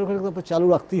কাজে বেসরকারি খাত চালু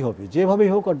রাখতেই হবে, যেভাবেই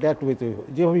হোক, আর দ্যাট ওয়েতে হোক,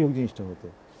 যেভাবেই হোক জিনিসটা হতো।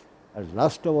 আর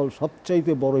লাস্ট অফ অল,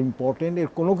 সবচাইতে বড় ইম্পর্টেন্ট, এর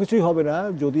কোনো কিছুই হবে না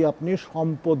যদি আপনি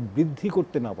সম্পদ বৃদ্ধি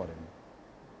করতে না পারেন।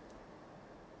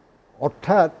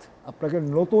 অর্থাৎ আপনাকে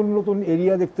নতুন নতুন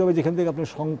এরিয়া দেখতে হবে যেখান থেকে আপনি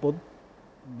সম্পদ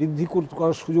বৃদ্ধি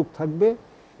করার সুযোগ থাকবে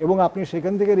এবং আপনি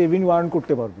সেখান থেকে রেভিনিউ আর্ন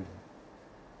করতে পারবেন।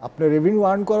 আপনার রেভিনিউ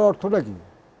আর্ন করার অর্থটা কি?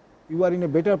 You R in a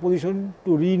better position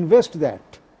to reinvest that.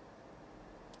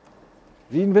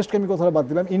 রিইনভেস্টকে আমি কথাটা বাদ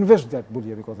দিলাম, ইনভেস্ট দ্যাট বলি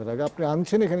আমি কথাটাকে। আপনি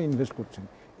আনছেন, এখানে ইনভেস্ট করছেন।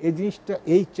 এই জিনিসটা,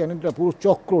 এই চ্যানেলটা, পুরো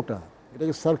চক্রটা,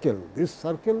 এটাকে circle, this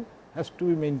circle has to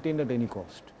B maintained at any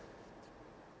cost.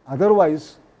 Otherwise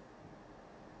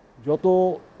যত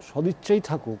সদিচ্ছাই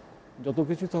থাকুক, যত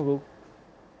কিছু থাকুক,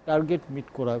 টার্গেট মিট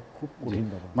করা খুব কঠিন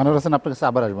ব্যাপার। মানব হোসেন, আপনার কাছে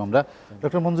আবার আসবো আমরা।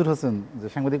 ডক্টর মঞ্জুর হোসেন, যে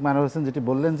সাংবাদিক মানব হোসেন যেটি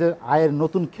বললেন যে আয়ের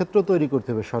নতুন ক্ষেত্র তৈরি করতে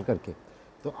হবে সরকারকে,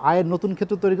 তো আয়ের নতুন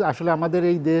ক্ষেত্র তৈরি, আসলে আমাদের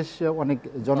এই দেশ অনেক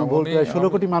জনবহুল, প্রায় 16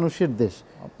 কোটি মানুষের দেশ,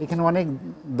 এখানে অনেক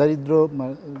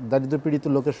দারিদ্র পীড়িত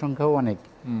লোকের সংখ্যাও অনেক।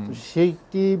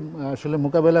 সেইটি আসলে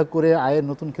মোকাবেলা করে আয়ের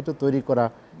নতুন ক্ষেত্র তৈরি করা,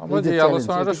 আমরা যে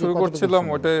আলোচনাটা শুরু করছিলাম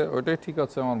ওইটাই ঠিক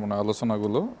আছে আমার মনে হয়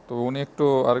আলোচনাগুলো। তো উনি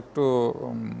আরেকটু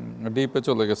ডিপে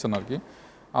চলে গেছেন আর কি।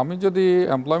 আমি যদি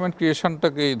এমপ্লয়মেন্ট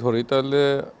ক্রিয়েশনটাকেই ধরি, তাহলে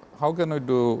how can we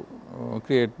do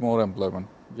create more employment,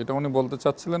 যেটা উনি বলতে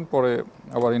চাচ্ছিলেন, পরে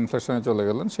আবার ইনফ্লেশনে চলে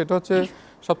গেলেন। সেটা হচ্ছে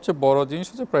সবচেয়ে বড় জিনিস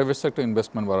হচ্ছে প্রাইভেট সেক্টর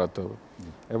ইনভেস্টমেন্ট বাড়াতে হবে।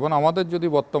 এবং আমাদের যদি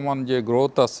বর্তমান যে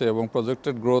গ্রোথ আছে এবং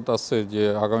প্রজেক্টেড গ্রোথ আছে, যে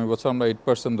আগামী বছর আমরা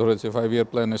 8% ধরেছি 5 ইয়ার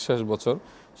প্ল্যানের শেষ বছর,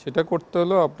 সেটা করতে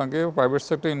হলেও আপনাকে প্রাইভেট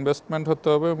সেক্টর ইনভেস্টমেন্ট হতে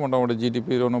হবে মোটামুটি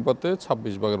জিডিপির অনুপাতে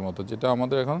 26 ভাগের মতো, যেটা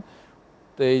আমাদের এখন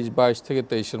 22 থেকে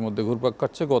 23-এর মধ্যে ঘুরপাক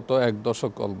খাচ্ছে গত এক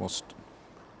দশক অলমোস্ট।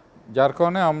 যার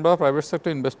কারণে আমরা প্রাইভেট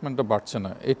সেক্টর ইনভেস্টমেন্টটা বাড়ছে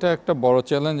না। এটা একটা বড়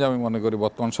চ্যালেঞ্জ আমি মনে করি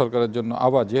বর্তমান সরকারের জন্য।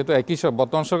 আবার যেহেতু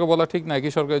বর্তমান সরকার বলা ঠিক না,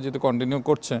 একই সরকার যেহেতু কন্টিনিউ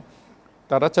করছে,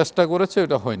 তারা চেষ্টা করেছে,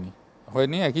 এটা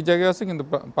হয়নি একই জায়গায় আছে, কিন্তু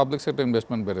পাবলিক সেক্টর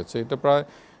ইনভেস্টমেন্ট বেড়েছে। এটা প্রায়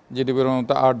জিডিপির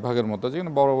মতো 8 ভাগের মতো,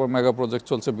 যেখানে বড় বড় মেগা প্রজেক্ট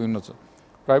চলছে বিভিন্ন।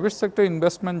 প্রাইভেট সেক্টর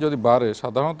ইনভেস্টমেন্ট যদি বাড়ে,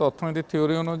 সাধারণত অর্থনৈতিক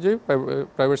থিওরি অনুযায়ী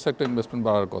প্রাইভেট সেক্টর ইনভেস্টমেন্ট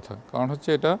বাড়ার কথা, কারণ হচ্ছে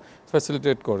এটা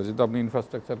ফ্যাসিলিটেট করে, যেহেতু আপনি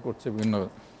ইনফ্রাস্ট্রাকচার করছে বিভিন্ন।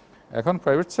 এখন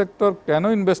প্রাইভেট সেক্টর কেন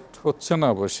ইনভেস্ট হচ্ছে না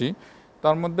বেশি,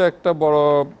 তার মধ্যে একটা বড়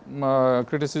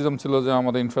ক্রিটিসিজম ছিল যে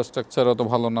আমাদের ইনফ্রাস্ট্রাকচার অত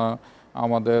ভালো না,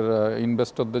 আমাদের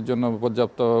ইনভেস্টরদের জন্য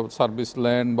পর্যাপ্ত সার্ভিস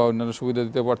ল্যান্ড বা অন্যান্য সুবিধা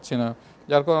দিতে পারছি না,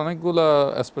 যার কারণে অনেকগুলো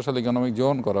স্পেশাল ইকোনমিক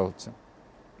জোন করা হচ্ছে।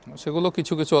 সেগুলো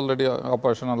কিছু কিছু অলরেডি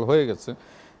অপারেশনাল হয়ে গেছে।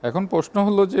 এখন প্রশ্ন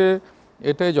হলো যে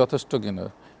এটাই যথেষ্ট কিনা।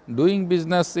 ডুইং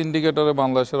বিজনেস ইন্ডিকেটরে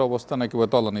বাংলাদেশের অবস্থান একেবারে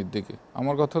তলানির দিকে।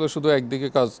 আমার কথা হলো শুধু একদিকে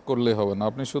কাজ করলেই হবে না।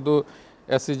 আপনি শুধু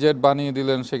এসইজেড বানিয়ে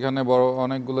দিলেন, সেখানে বড়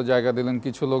অনেকগুলো জায়গা দিলেন,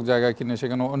 কিছু লোক জায়গা কিনে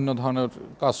সেখানে অন্য ধরনের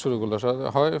কাজ শুরু করলো,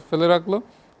 হয় ফেলে রাখলো,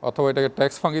 অথবা এটাকে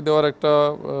ট্যাক্স ফাঁকি দেওয়ার একটা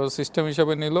সিস্টেম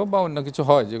হিসাবে নিল, বা অন্য কিছু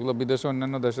হয় যেগুলো বিদেশে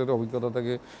অন্যান্য দেশের অভিজ্ঞতা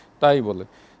থেকে তাই বলে।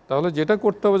 তাহলে যেটা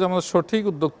করতে হবে যে আমাদের সঠিক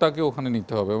উদ্যোক্তাকে ওখানে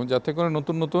নিতে হবে, এবং যাতে করে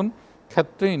নতুন নতুন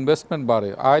ক্ষেত্রে ইনভেস্টমেন্ট বাড়ে।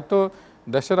 আয় তো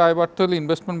দেশের আয় বাড়তে হলে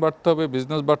ইনভেস্টমেন্ট বাড়তে হবে,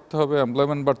 বিজনেস বাড়তে হবে,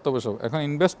 এমপ্লয়মেন্ট বাড়তে হবে সব। এখন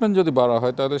ইনভেস্টমেন্ট যদি বাড়া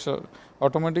হয় তাহলে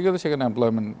অটোমেটিক্যালি সেখানে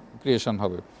এমপ্লয়মেন্ট ক্রিয়েশন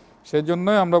হবে। সেই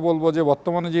জন্যই আমরা বলবো যে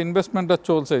বর্তমানে যে ইনভেস্টমেন্টটা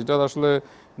চলছে, এটা আসলে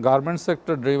গার্মেন্টস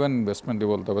সেক্টর ড্রিভেন ইনভেস্টমেন্টই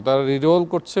বলতে হবে। তারা রিরোল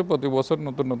করছে প্রতি বছর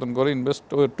নতুন নতুন করে, ইনভেস্ট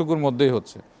ওইটুকুর মধ্যেই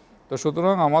হচ্ছে। তো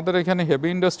সুতরাং আমাদের এখানে হেভি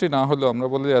ইন্ডাস্ট্রি না হলেও আমরা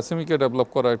বলি এসএমইকে ডেভেলপ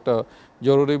করা একটা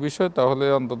জরুরি বিষয়। তাহলে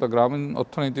অন্তত গ্রামীণ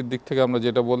অর্থনীতির দিক থেকে আমরা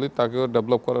যেটা বলি তাকেও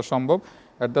ডেভেলপ করা সম্ভব।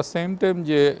 অ্যাট দ্য সেম টাইম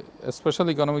যে স্পেশাল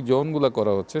ইকোনমিক জোনগুলো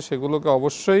করা হচ্ছে, সেগুলোকে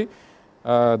অবশ্যই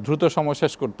দ্রুত সময়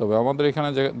শেষ করতে হবে। আমাদের এখানে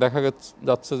দেখা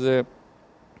যাচ্ছে যে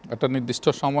একটা নির্দিষ্ট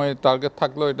সময় টার্গেট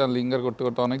থাকলেও এটা লিঙ্গার করতে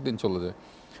করতে অনেক দিন চলে যায়।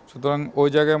 সুতরাং ওই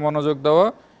জায়গায় মনোযোগ দেওয়া,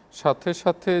 সাথে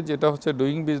সাথে যেটা হচ্ছে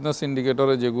ডুইং বিজনেস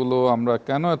ইন্ডিকেটরে যেগুলো আমরা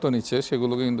কেন এত নিচে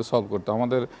সেগুলোকে কিন্তু সলভ করতে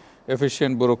আমাদের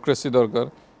এফিশিয়েন্ট ব্যুরোক্রেসি দরকার,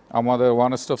 আমাদের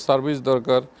ওয়ান স্টপ সার্ভিস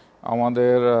দরকার,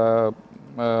 আমাদের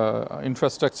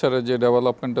ইনফ্রাস্ট্রাকচারের যে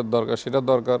ডেভেলপমেন্টের দরকার সেটা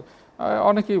দরকার।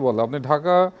 অনেকেই বলে আপনি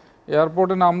ঢাকা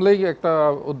এয়ারপোর্টে নামলেই একটা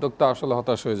উদ্যোক্তা আসলে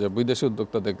হতাশ হয়ে যায় বিদেশি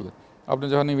উদ্যোক্তা দেখলে। আপনি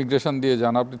যখন ইমিগ্রেশন দিয়ে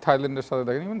যান, আপনি থাইল্যান্ডের সাথে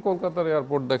দেখেন, ইভেন কলকাতার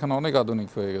এয়ারপোর্ট দেখেন অনেক আধুনিক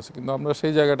হয়ে গেছে, কিন্তু আমরা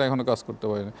সেই জায়গাটা এখনও কাজ করতে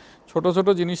পারি না। ছোটো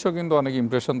ছোটো জিনিসও কিন্তু অনেক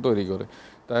ইমপ্রেশন তৈরি করে।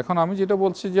 তো এখন আমি যেটা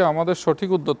বলছি যে আমাদের সঠিক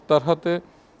উদ্যোক্তার হাতে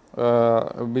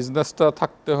বিজনেসটা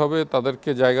থাকতে হবে, তাদেরকে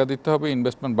জায়গা দিতে হবে,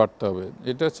 ইনভেস্টমেন্ট বাড়তে হবে,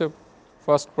 এটা হচ্ছে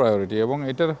ফার্স্ট প্রায়োরিটি। এবং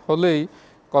এটার হলেই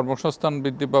কর্মসংস্থান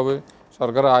বৃদ্ধি পাবে,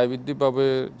 সরকারের আয় বৃদ্ধি পাবে,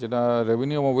 যেটা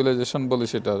রেভিনিউ মোবিলাইজেশন বলি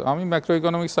সেটা। আমি ম্যাক্রো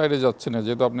ইকোনমিক সাইডে যাচ্ছি না,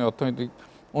 যেহেতু আপনি অর্থনৈতিক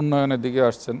উন্নয়নের দিকে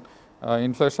আসছেন।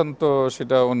 ইনফ্লেশন তো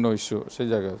সেটা অন্য ইস্যু সেই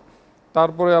জায়গায়।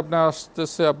 তারপরে আপনি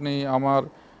আসতেছে আপনি আমার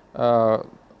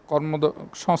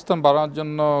কর্মসংস্থান বাড়ানোর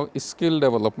জন্য স্কিল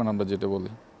ডেভেলপমেন্ট আমরা যেটা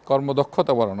বলি,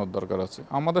 কর্মদক্ষতা বাড়ানোর দরকার আছে।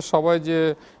 আমাদের সবাই যে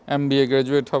MBA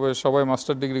গ্র্যাজুয়েট হবে, সবাই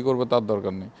মাস্টার ডিগ্রি করবে তার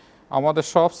দরকার নেই। আমাদের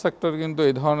সব সেক্টর কিন্তু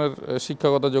এই ধরনের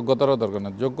শিক্ষাগত যোগ্যতারও দরকার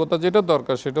নেই। যোগ্যতা যেটা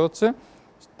দরকার সেটা হচ্ছে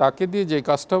তাকে দিয়ে যে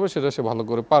কাজটা হবে সেটা সে ভালো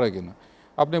করে পারে কিনা।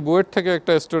 আপনি বুয়েট থেকে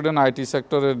একটা স্টুডেন্ট IT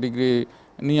সেক্টরের ডিগ্রি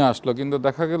নিয়ে আসলো, কিন্তু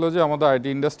দেখা গেল যে আমাদের IT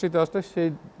ইন্ডাস্ট্রিতে আসলে সেই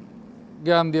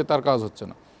জ্ঞান দিয়ে তার কাজ হচ্ছে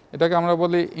না। এটাকে আমরা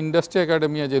বলি ইন্ডাস্ট্রি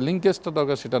একাডেমিয়া, যে লিঙ্কেজটা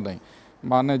দরকার সেটা নাই,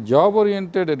 মানে জব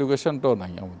ওরিয়েন্টেড এডুকেশনটাও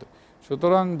নাই আমাদের।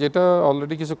 সুতরাং যেটা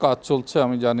অলরেডি কিছু কাজ চলছে,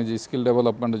 আমি জানি যে স্কিল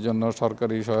ডেভেলপমেন্টের জন্য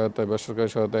সরকারি সহায়তায়, বেসরকারি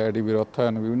সহায়তায়, ADB-র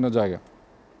অর্থায়নে বিভিন্ন জায়গা।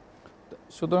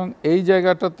 সুতরাং এই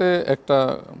জায়গাটাতে একটা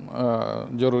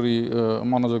জরুরি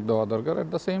মনোযোগ দেওয়া দরকার। অ্যাট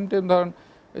দ্য সেম টাইম ধরেন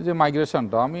এই যে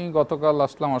মাইগ্রেশনটা, আমি গতকাল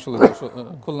আসলাম আসলে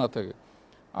খুলনা থেকে,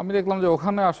 আমি দেখলাম যে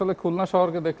ওখানে আসলে খুলনা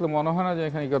শহরকে দেখলে মনে হয় না যে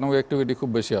এখানে ইকোনমিক অ্যাক্টিভিটি খুব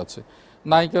বেশি আছে।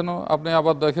 নাই কেন, আপনি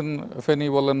আবার দেখেন ফেনী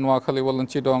বলেন, নোয়াখালী বলেন,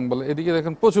 চিটং বলেন, এদিকে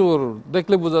দেখেন প্রচুর,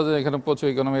 দেখলে বোঝা যায় এখানে প্রচুর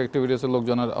ইকোনমিক অ্যাক্টিভিটি আছে,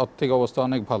 লোকজনের আর্থিক অবস্থা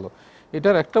অনেক ভালো।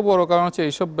 এটার একটা বড় কারণ হচ্ছে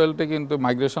এইসব বেল্টে কিন্তু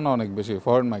মাইগ্রেশনও অনেক বেশি,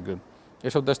 ফরেন মাইগ্রেন্ট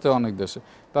এসব দেশ থেকে অনেক দেশে।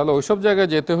 তাহলে ওইসব জায়গায়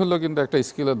যেতে হলেও কিন্তু একটা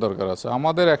স্কিলের দরকার আছে।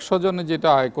 আমাদের 100 জনে যেটা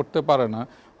আয় করতে পারে না,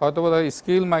 হয়তো বোধহয়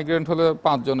স্কিল মাইগ্রেন্ট হলে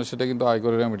 5 জনে সেটা কিন্তু আয়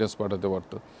করে রেমিটেন্স পাঠাতে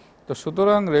পারতো। তো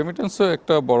সুতরাং রেমিটেন্সও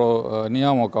একটা বড়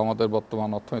নিয়ামক আমাদের বর্তমান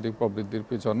অর্থনৈতিক প্রবৃদ্ধির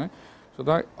পিছনে।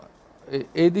 সুতরাং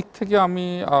এই দিক থেকে আমি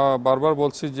বারবার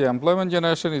বলছি যে employment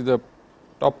generation is the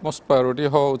topmost priority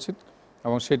হওয়া উচিত,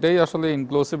 এবং সেটাই আসলে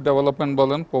ইনক্লুসিভ ডেভেলপমেন্ট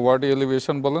বলেন, পভার্টি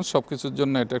এলিভেশন বলেন, সব কিছুর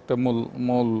জন্য এটা একটা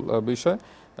মূল বিষয়।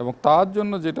 এবং তার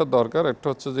জন্য যেটা দরকার একটা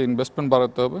হচ্ছে যে ইনভেস্টমেন্ট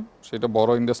বাড়াতে হবে, সেটা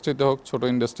বড় ইন্ডাস্ট্রিতে হোক, ছোট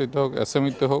ইন্ডাস্ট্রিতে হোক,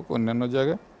 SME-তে হোক, অন্যান্য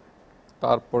জায়গায়।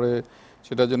 তারপরে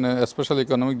সেটার জন্য স্পেশাল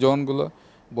ইকোনমিক জোনগুলো,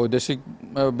 বৈদেশিক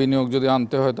বিনিয়োগ যদি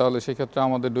আনতে হয় তাহলে সেক্ষেত্রে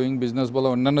আমাদের ডুইং বিজনেস বলে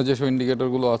অন্যান্য যেসব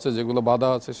ইন্ডিকেটরগুলো আছে, যেগুলো বাধা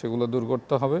আছে, সেগুলো দূর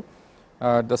করতে হবে।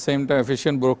 At the same time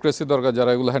efficient bureaucracy দরকার,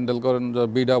 যারা এগুলো হ্যান্ডেল করেন,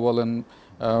 বিডা বলেন,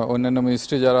 অন্যান্য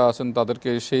মিনিস্ট্রি যারা আছেন, তাদেরকে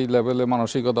সেই লেভেলে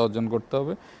মানসিকতা অর্জন করতে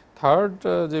হবে। থার্ড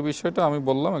যে বিষয়টা আমি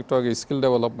বললাম একটু আগে, স্কিল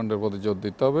ডেভেলপমেন্টের প্রতি জোর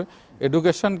দিতে হবে,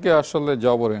 এডুকেশনকে আসলে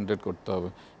জব ওরিয়েন্টেড করতে হবে,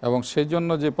 এবং সেই জন্য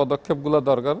যে পদক্ষেপগুলো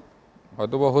দরকার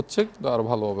হয়তো বা হচ্ছে, কিন্তু আরও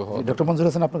ভালোভাবে হবে। ডক্টর মঞ্জুর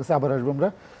হাসান, আপনার কাছে আবার আসবো আমরা।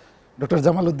 ডক্টর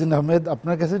জামাল উদ্দিন আহমেদ,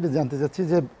 আপনার কাছে জানতে চাচ্ছি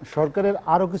যে সরকারের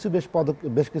আরও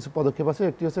বেশ কিছু পদক্ষেপ আছে।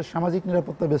 একটি হচ্ছে সামাজিক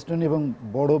নিরাপত্তা বেষ্টনী, এবং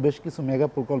বড় বেশ কিছু মেগা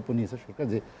প্রকল্প নিয়েছে সরকার,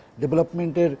 যে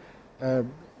ডেভেলপমেন্টের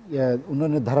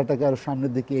উন্নয়নের ধারাটাকে আরও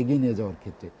সামনের দিকে এগিয়ে নিয়ে যাওয়ার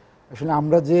ক্ষেত্রে। আসলে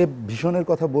আমরা যে ভিশনের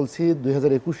কথা বলছি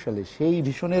 2021 সালে, সেই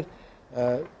ভিশনের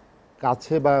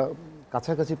কাছে বা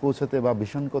কাছাকাছি পৌঁছাতে বা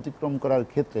ভিশনকে অতিক্রম করার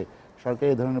ক্ষেত্রে সরকার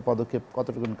এই ধরনের পদক্ষেপ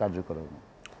কতটুকু কার্যকর হবে?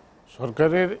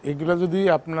 সরকারের এগুলো যদি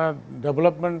আপনার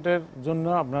ডেভেলপমেন্টের জন্য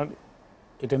আপনার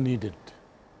এটা নিডেড,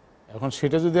 এখন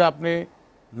সেটা যদি আপনি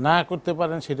না করতে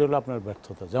পারেন সেটা হলো আপনার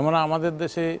ব্যর্থতা। যেমন আমাদের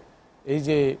দেশে এই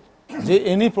যে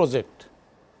এনি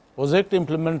প্রজেক্ট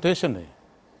ইমপ্লিমেন্টেশনে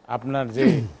আপনার যে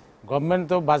গভর্নমেন্ট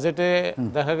তো বাজেটে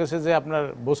দেখা গেছে যে আপনার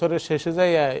বছরের শেষে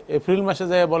যায়, এপ্রিল মাসে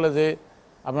যায় বলে যে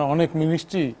আপনার অনেক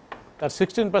মিনিস্ট্রি তার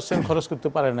 16% খরচ করতে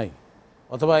পারে নাই,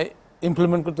 অথবা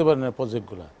ইমপ্লিমেন্ট করতে পারে না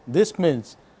প্রজেক্টগুলো। দিস মিনস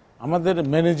আমাদের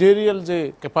ম্যানেজেরিয়াল যে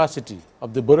ক্যাপাসিটি অফ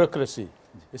দ্য ব্যুরোক্রেসি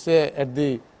এসে অ্যাট দি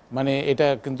মানে এটা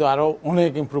কিন্তু আরও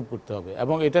অনেক ইমপ্রুভ করতে হবে,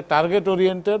 এবং এটা টার্গেট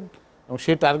ওরিয়েন্টেড, এবং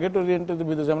সেই টার্গেট ওরিয়েন্টেড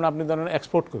বিধি যেমন আপনি ধরেন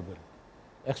এক্সপোর্ট করবেন,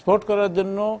 এক্সপোর্ট করার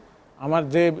জন্য আমার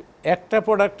যে একটা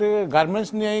প্রোডাক্টে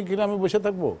গার্মেন্টস নিয়েই কিনা আমি বসে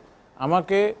থাকবো,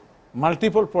 আমাকে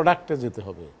মাল্টিপল প্রোডাক্টে যেতে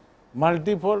হবে,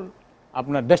 মাল্টিপল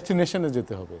আপনার ডেস্টিনেশনে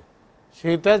যেতে হবে।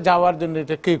 সেটা যাওয়ার জন্য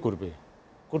এটা কে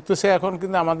করতেছে এখন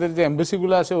কিন্তু আমাদের যে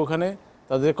এমবেসিগুলো আছে ওখানে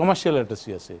তাদের কমার্শিয়াল অ্যাটাচি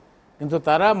আছে, কিন্তু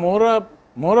তারা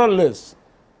মোরাললেস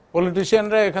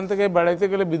পলিটিশিয়ানরা এখান থেকে বেড়াইতে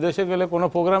গেলে, বিদেশে গেলে, কোনো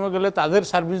প্রোগ্রামে গেলে তাদের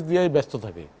সার্ভিস দিয়েই ব্যস্ত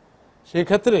থাকে। সেই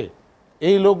ক্ষেত্রে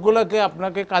এই লোকগুলোকে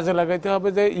আপনাকে কাজে লাগাইতে হবে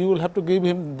যে you will have to give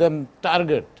him them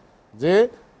target, যে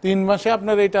 3 মাসে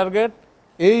আপনার এই টার্গেট,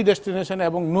 এই ডেস্টিনেশনে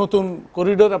এবং নতুন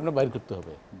করিডোর আপনার বাইর করতে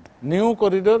হবে, নিউ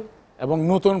করিডোর এবং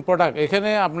নতুন প্রোডাক্ট। এখানে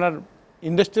আপনার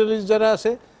ইন্ডাস্ট্রিয়ালিস্ট যারা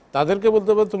আছে তাদেরকে বলতে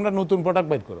হবে তোমরা নতুন প্রোডাক্ট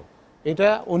বাইর করো, এটা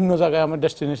অন্য জায়গায় আমার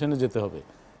ডেস্টিনেশনে যেতে হবে।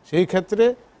 সেই ক্ষেত্রে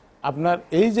আপনার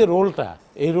এই যে রোলটা,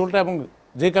 এই রোলটা, এবং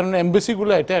যে কারণে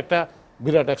এমবেসিগুলো এটা একটা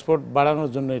বিরাট এক্সপোর্ট বাড়ানোর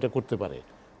জন্য এটা করতে পারে,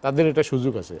 তাদের এটা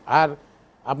সুযোগ আছে। আর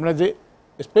আপনার যে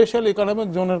স্পেশাল ইকোনমিক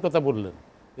জোনের কথা বললেন,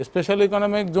 স্পেশাল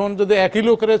ইকোনমিক জোন যদি একই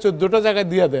লোকের 14টা জায়গায়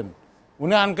দিয়ে দেন,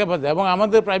 উনি আনক্যাপাস। এবং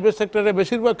আমাদের প্রাইভেট সেক্টরে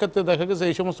বেশিরভাগ ক্ষেত্রে দেখা গেছে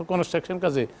এই সমস্ত কনস্ট্রাকশন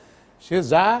কাজে সে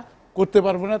যা করতে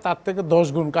পারবে না তার থেকে 10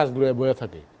 গুণ কাজগুলো বয়ে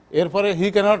থাকে, এরপরে হি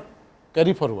ক্যানট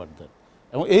ক্যারি ফরওয়ার্ড দ্যাট।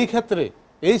 এবং এই ক্ষেত্রে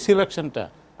এই সিলেকশনটা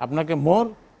আপনাকে মোর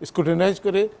স্ক্রুটিনাইজ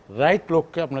করে রাইট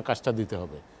লোককে আপনার কাজটা দিতে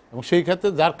হবে, এবং সেই ক্ষেত্রে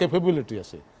যার ক্যাপাবিলিটি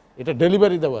আছে এটা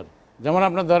ডেলিভারি দেওয়ার। যেমন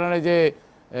আপনার ধরেন এই যে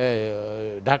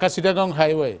ঢাকা চিটাগং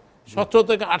হাইওয়ে 17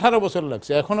 থেকে 18 বছর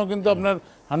লাগছে, এখনও কিন্তু আপনার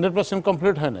 100%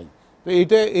 কমপ্লিট হয় নাই। তো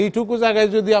এইটুকু জায়গায়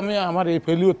যদি আমার এই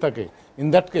ফেলিউর থাকে, ইন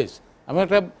দ্যাট কেস আমি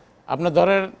একটা আপনার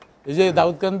ধরেন এই যে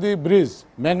দাউদকান্দি ব্রিজ,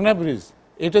 মেঘনা ব্রিজ,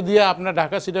 এটা দিয়ে আপনার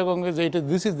ঢাকা চিটাগংয়ে যে এটা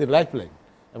this is the life line,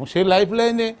 এবং সেই লাইফ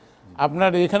লাইনে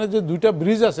আপনার এখানে যে 2টা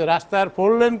ব্রিজ আছে, রাস্তার 4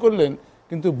 লেন করলেন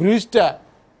কিন্তু ব্রিজটা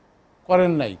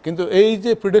করেন নাই, কিন্তু এই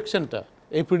যে প্রিডিকশনটা,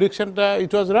 এই প্রিডিকশনটা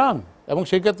ইট ওয়াজ রাং। এবং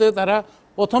সেই ক্ষেত্রে তারা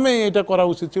প্রথমেই এটা করা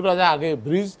উচিত ছিল যে আগে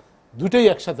ব্রিজ দুটোই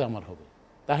একসাথে আমার হবে,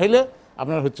 তাহলে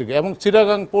আপনার হচ্ছে কি। এবং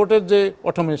চিটাগাং পোর্টের যে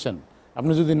অটোমেশন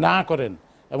আপনি যদি না করেন,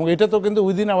 এবং এটা তো কিন্তু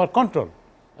উইদিন আওয়ার কন্ট্রোল,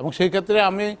 এবং সেই ক্ষেত্রে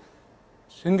আমি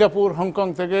সিঙ্গাপুর হংকং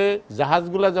থেকে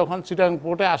জাহাজগুলো যখন চিটাগাং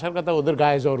পোর্টে আসার কথা ওদের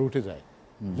গায়ে জ্বর উঠে যায়,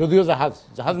 যদিও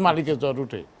জাহাজ মালিকের জ্বর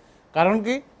উঠে। কারণ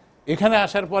কি, এখানে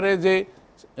আসার পরে যে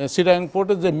চিটাগাং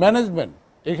পোর্টের যে ম্যানেজমেন্ট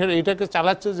এখানে এটাকে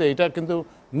চালাচ্ছে, যে এটা কিন্তু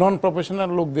নন প্রফেশনাল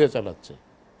লোক দিয়ে চালাচ্ছে,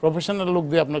 প্রফেশনাল লোক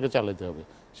দিয়ে আপনাকে চালাতে হবে।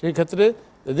 সেই ক্ষেত্রে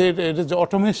এটা যে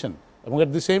অটোমেশন, এবং এট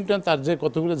দি সেম টাইম তার যে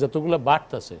যতগুলো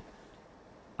বাড়তেছে,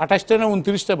 28টা না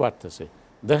 29টা বাড়তেছে,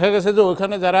 দেখা গেছে যে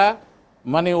ওইখানে যারা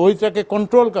মানে ওইটাকে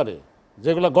কন্ট্রোল করে,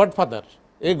 যেগুলো গডফাদার,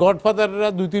 এই গডফাদাররা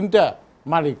 2-3টা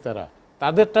মালিক,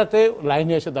 তাদেরটাতে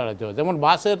লাইনে এসে দাঁড়াতে হয়। যেমন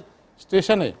বাসের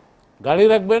স্টেশনে গাড়ি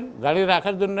রাখবেন, গাড়ি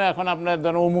রাখার জন্য এখন আপনার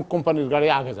ধরেন অমুক কোম্পানির গাড়ি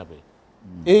আগে যাবে,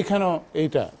 এইখানেও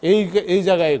এই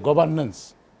জায়গায় গভর্নেন্স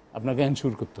আপনাকে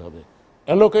এনশিওর করতে হবে।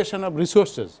 অ্যালোকেশন অফ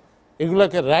রিসোর্সেস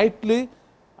এগুলাকে রাইটলি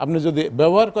আপনি যদি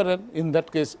ব্যবহার করেন, in that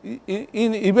case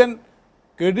even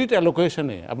credit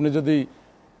অ্যালোকেশনে আপনি যদি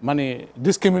মানে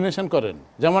ডিসক্রিমিনেশন করেন,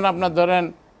 যেমন আপনার ধরেন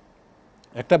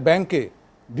একটা ব্যাংকে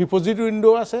ডিপোজিট উইন্ডো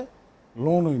আছে,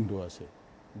 লোন উইন্ডো আছে।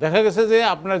 দেখা গেছে যে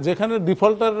আপনার যেখানে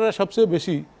ডিফল্টাররা সবচেয়ে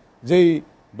বেশি যেই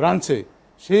ব্রাঞ্চে,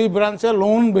 সেই ব্রাঞ্চে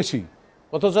লোন বেশি,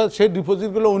 অথচ সেই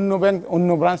ডিপোজিটগুলো অন্য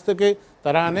ব্রাঞ্চ থেকে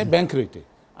তারা আনে ব্যাংক রেটে,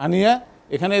 আনিয়া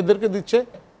এখানে এদেরকে দিচ্ছে,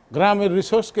 গ্রামের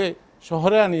রিসোর্সকে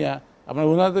শহরে আনিয়া আপনার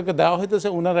ওনাদেরকে দেওয়া হইতেছে।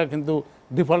 ওনারা কিন্তু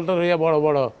ডিফল্টার হইয়া বড়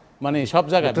বড় মানে সব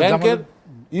জায়গায় ব্যাংকের,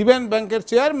 ইভেন ব্যাংকের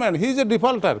chairman he is a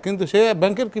defaulter, কিন্তু সে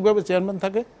ব্যাংকের কিভাবে চেয়ারম্যান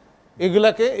থাকে,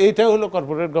 এগুলাকে এইটাই হলো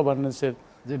কর্পোরেট গভর্নেন্সের।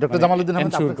 ডক্টর জামালউদ্দিন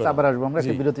আহমেদ, আপনার কাছে আবার আসবো। আমরা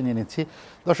একটা বিরতি নিয়ে নিচ্ছি।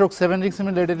 দর্শক, 7 রিক্স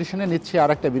লেট এডিশনে নিচ্ছি আর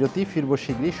একটা বিরতি, ফিরবো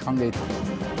শীঘ্রই, সঙ্গেই থাকুন।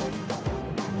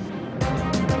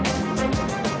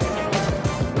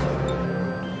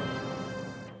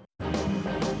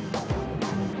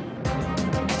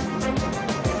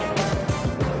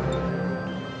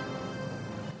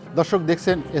 দর্শক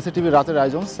দেখছেন এসএটিভি রাতের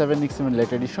আয়োজন 7 রিক্স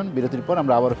লেট এডিশন। বিরতির পর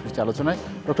আমরা আবারও ফিরছি আলোচনায়।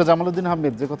 ডক্টর জামালউদ্দিন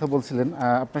আহমেদ, যে কথা বলছিলেন,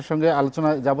 আপনার সঙ্গে আলোচনা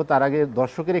যাব, তার আগে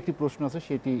দর্শকের একটি প্রশ্ন আছে,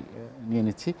 সেটি নিয়ে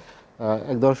নিচ্ছি।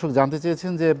 এক দর্শক জানতে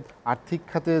চেয়েছেন যে আর্থিক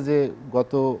খাতে যে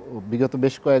বিগত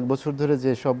বেশ কয়েক বছর ধরে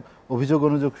যে সব অভিযোগ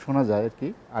শোনা যায় আর কি,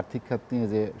 আর্থিক খাত নিয়ে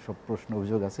যে সব প্রশ্ন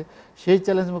অভিযোগ আছে, সেই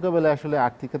চ্যালেঞ্জ মোকাবেলায় আসলে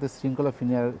আর্থিক খাতে শৃঙ্খলা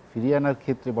ফিরিয়ে আনার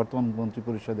ক্ষেত্রে বর্তমান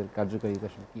মন্ত্রিপরিষদের কার্যকারিতা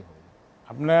আসলে কী হবে?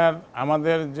 আপনার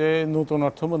আমাদের যে নতুন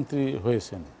অর্থমন্ত্রী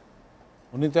হয়েছেন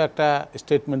উনি তো একটা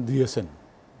স্টেটমেন্ট দিয়েছেন,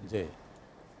 যে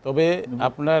তবে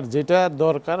আপনার যেটা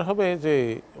দরকার হবে, যে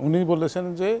উনি বলেছেন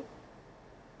যে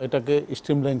এটাকে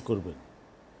স্ট্রিমলাইন করবেন।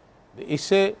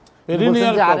 ইসে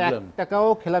পেরিনিয়াল প্রবলেম, টাকাও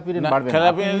খেলাপি ঋণ বাড়বে না,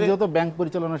 আপনি নিজেও তো ব্যাংক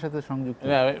পরিচালনার সাথে সংযুক্ত।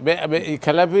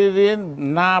 খেলাপি ঋণ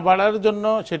না বাড়ার জন্য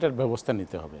সেটার ব্যবস্থা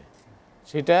নিতে হবে।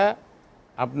 সেটা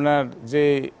আপনার যে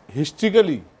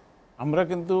হিস্ট্রিক্যালি আমরা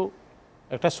কিন্তু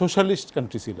একটা সোশ্যালিস্ট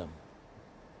কান্ট্রি ছিলাম,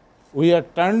 we are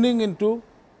turning into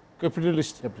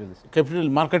capital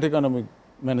market economic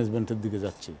ম্যানেজমেন্টের দিকে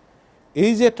যাচ্ছি।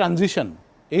 এই যে ট্রানজিশন,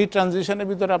 এই ট্রানজিশনের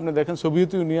ভিতরে আপনি দেখেন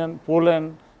Soviet union, Poland,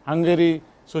 Hungary,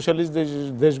 socialist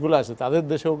দেশগুলো আছে, তাদের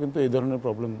দেশেও কিন্তু এই ধরনের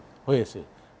প্রবলেম হয়েছে।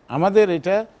 আমাদের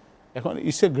এটা এখন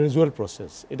ইটস এ গ্রাজুয়াল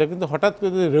প্রসেস, এটা কিন্তু হঠাৎ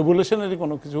করে রেভলিউশনারি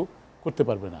কোনো কিছু করতে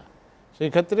পারবে না। সেই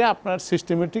ক্ষেত্রে আপনার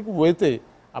সিস্টেমেটিক ওয়েতে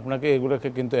আপনাকে এগুলোকে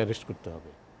কিন্তু অ্যারেস্ট করতে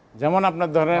হবে। যেমন আপনার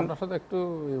ধরেন আপনার সাথে একটু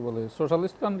বলে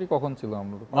সোশ্যালিস্ট কান্ট্রি কখন ছিল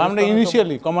আমরা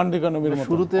ইনিশিয়ালি কমান্ড ইকোনমির মতো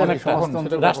শুরুতে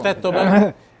রাষ্ট্রায়ত্ত ব্যাংক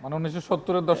মানে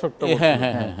 1970-এর দশকটা, হ্যাঁ,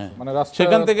 মানে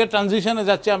সেখান থেকে ট্রানজিশনে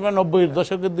যাচ্ছে আমরা 90-এর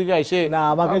দশকের দিকে আইসে না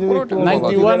আমাকে যদি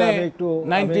একটু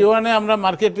 91-এ আমরা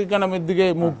মার্কেট ইকোনমির দিকে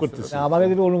মুভ করতেছি। আমাকে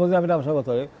যদি অনুমতি, আমি আপনার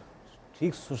কথা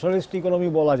ঠিক সোশ্যালিস্ট ইকোনমি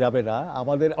বলা যাবে না,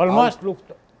 আমাদের অলমোস্ট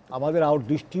আমাদের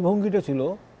দৃষ্টিভঙ্গিটা ছিল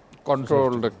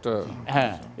কন্ট্রোলড একটা,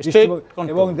 হ্যাঁ, স্টেট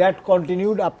এবং দ্যাট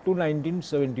কন্টিনিউড আপ টু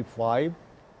 1975।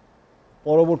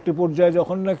 পরবর্তী পর্যায়ে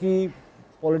যখন নাকি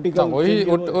পলিটিক্যাল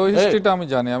ওই হিস্ট্রিটা আমি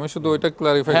জানি, আমি শুধু ওইটা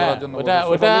ক্লারিফাই করার জন্য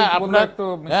ওটা আপনার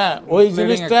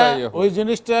ওই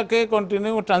জিনিসটাকে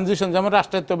কন্টিনিউ ট্রানজিশন, যেমন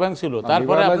রাষ্ট্রায়ত্ত ব্যাংক ছিল,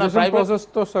 তারপরে আপনার প্রাইভেট প্রসেস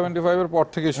তো 75 এর পর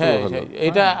থেকে শুরু হলো।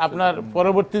 এটা আপনার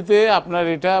পরবর্তীতে আপনার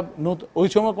এটা ওই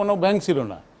সময় কোনো ব্যাংক ছিল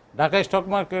না, Dhaka stock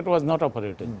market was not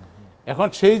operating. এখন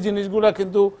সেই জিনিসগুলা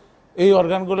কিন্তু এই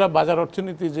অর্গানগুলো, বাজার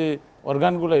অর্থনীতি যে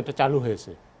অর্গানগুলো, এটা চালু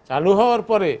হয়েছে। চালু হওয়ার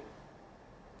পরে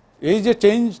এই যে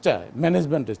চেঞ্জটা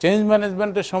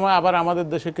ম্যানেজমেন্টের সময় আবার আমাদের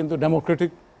দেশে কিন্তু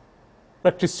ডেমোক্রেটিক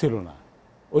প্র্যাকটিস ছিল না।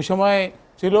 ওই সময়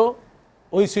ছিল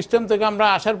ওই সিস্টেম থেকে আমরা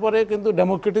আসার পরে কিন্তু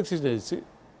ডেমোক্রেটিক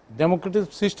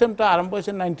সিস্টেমটা আরম্ভ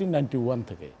হয়েছে 1991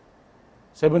 থেকে।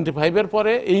 75-এর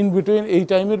পরে ইন বিটুইন এই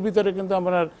টাইমের ভিতরে কিন্তু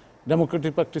আমরা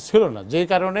ডেমোক্রেটিক প্র্যাকটিস ছিল না, যেই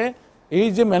কারণে এই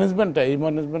যে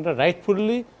ম্যানেজমেন্টটা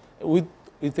rightfully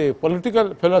with a political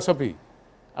philosophy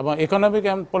এবং ইকোনমিক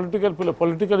অ্যান্ড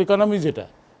পলিটিক্যাল ইকোনমি যেটা,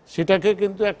 সেটাকে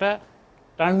কিন্তু একটা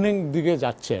টার্নিং দিকে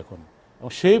যাচ্ছে এখন।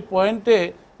 এবং সেই পয়েন্টে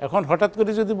এখন হঠাৎ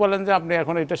করে যদি বলেন যে আপনি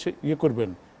এখন এটা ইয়ে করবেন,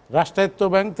 রাষ্ট্রায়ত্ত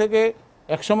ব্যাংক থেকে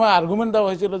একসময় আর্গুমেন্ট দেওয়া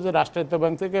হয়েছিল যে রাষ্ট্রায়ত্ত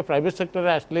ব্যাংক থেকে প্রাইভেট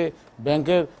সেক্টরে আসলে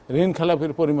ব্যাংকের ঋণ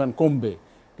খেলাপির পরিমাণ কমবে,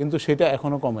 কিন্তু সেটা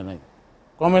এখনও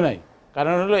কমে নাই।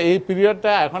 কারণ হলো এই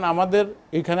পিরিয়ডটা এখন আমাদের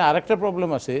এইখানে আরেকটা প্রবলেম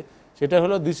আছে, সেটা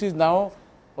হলো দিস ইজ নাও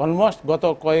অলমোস্ট গত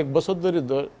কয়েক বছর ধরে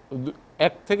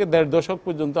 1 থেকে 1.5 দশক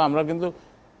পর্যন্ত আমরা কিন্তু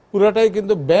পুরোটাই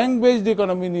কিন্তু ব্যাংক বেসড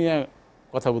ইকোনমি নিয়ে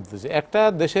কথা বলতেছি। একটা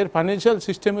দেশের ফাইন্যান্সিয়াল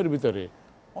সিস্টেমের ভিতরে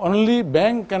only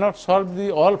bank cannot solve the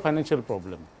all financial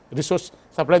problem, resource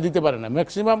supply দিতে পারে না।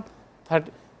 ম্যাক্সিমাম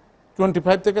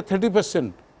 25 থেকে 30%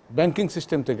 ব্যাংকিং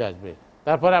সিস্টেম থেকে আসবে।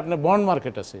 তারপরে আপনার বন্ড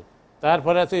মার্কেট আছে,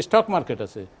 তারপরে আছে স্টক মার্কেট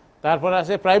আছে, তারপরে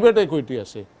আছে প্রাইভেট ইকুইটি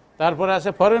আছে, তারপরে আছে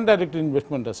ফরেন ডাইরেক্ট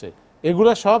ইনভেস্টমেন্ট আছে।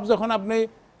 এগুলো সব যখন আপনি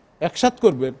একসাথ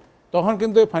করবেন তখন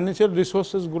কিন্তু এই ফাইন্যান্সিয়াল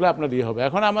রিসোর্সেসগুলো আপনার ইয়ে হবে।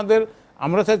 এখন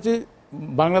আমরা চাচ্ছি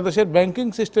বাংলাদেশের banking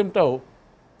সিস্টেমটাও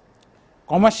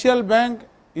commercial bank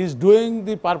is doing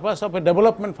the purpose of A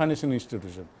development financial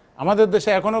institution. আমাদের দেশে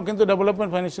এখনও কিন্তু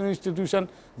ডেভেলপমেন্ট ফাইন্যান্সিয়াল ইনস্টিটিউশন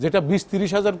যেটা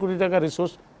 20-30 হাজার কোটি টাকা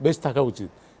রিসোর্স বেস থাকা উচিত,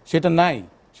 সেটা নাই।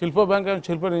 শিল্প ব্যাংক এবং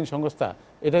শিল্প ঋণ সংস্থা,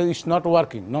 এটা is not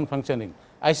working, non functioning.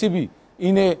 ICB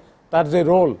তার যে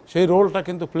রোল, সেই রোলটা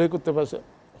কিন্তু প্লে করতে পারছে,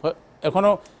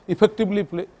 এখনও ইফেক্টিভলি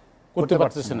প্লে করতে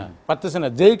পারতেছে না।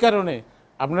 যেই কারণে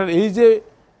আপনার এই যে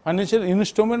ফাইন্যান্সিয়াল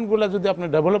ইনস্ট্রুমেন্টগুলো যদি আপনি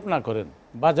ডেভেলপ না করেন,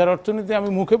 বাজার অর্থনীতি আমি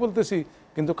মুখে বলতেছি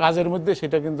কিন্তু কাজের মধ্যে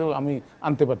সেটা কিন্তু আমি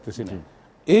আনতে পারতেছি না।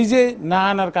 এই যে না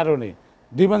আনার কারণে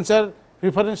ডিবেঞ্চার,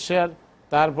 প্রিফারেন্স শেয়ার,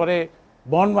 তারপরে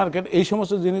বন্ড মার্কেট, এই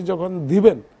সমস্ত জিনিস যখন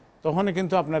দিবেন তখনই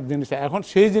কিন্তু আপনার জিনিসটা, এখন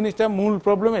সেই জিনিসটা মূল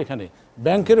প্রবলেম এখানে।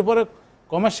 ব্যাংকের উপরে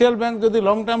কমার্শিয়াল ব্যাংক যদি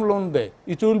লং টার্ম লোন দেয়,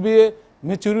 it will B A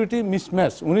maturity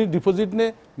mismatch. উনি ডিপোজিট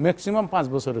নেয় ম্যাক্সিমাম 5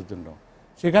 বছরের জন্য,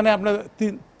 সেখানে আপনার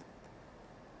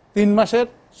 3 মাসের,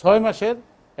 6 মাসের,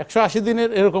 180 দিনের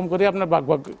এরকম করে আপনার ভাগ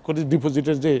করে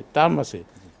ডিপোজিটের যে টার্ম আছে,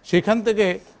 সেখান থেকে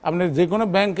আপনি যে কোনো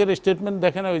ব্যাংকের স্টেটমেন্ট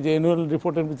দেখেন, ওই যে অ্যানুয়াল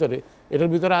রিপোর্টের ভিতরে এটার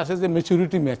ভিতরে আসে যে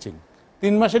ম্যাচুরিটি ম্যাচিং।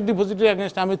 3 মাসের ডিপোজিটের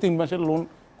অ্যাগেনস্ট আমি 3 মাসের লোন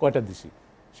কয়টা দিছি।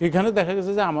 সেখানে দেখা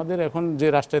গেছে যে আমাদের এখন যে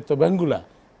রাষ্ট্রায়ত্ত ব্যাংকগুলা,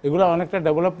 এগুলো অনেকটা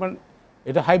ডেভেলপমেন্ট,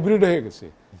 এটা হাইব্রিড হয়ে গেছে।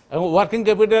 এবং ওয়ার্কিং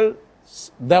ক্যাপিটাল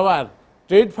দেওয়ার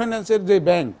ট্রেড ফাইন্যান্সের যে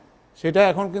ব্যাংক, সেটা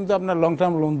এখন কিন্তু আপনার লং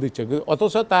টার্ম লোন দিচ্ছে,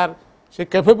 অথচ তার সে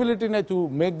ক্যাপাবিলিটি নেই to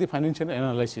make the financial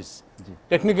analysis,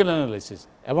 technical analysis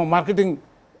এবং মার্কেটিং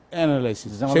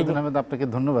অ্যানালাইসিস। আপনাকে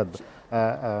ধন্যবাদ।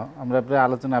 আমরা প্রায়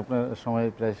আলোচনা, আপনার সময়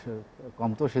প্রায়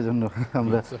কম, তো সেই জন্য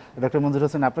আমরা ডক্টর মঞ্জুর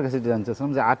হোসেন আপনার কাছে জানতে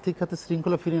চাচ্ছিলাম যে আর্থিক খাতে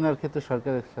শৃঙ্খলা ফিরিয়ে আনার ক্ষেত্রে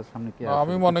সরকারের সামনে কি?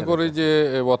 আমি মনে করি যে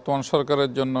বর্তমান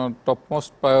সরকারের জন্য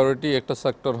টপমোস্ট প্রায়োরিটি একটা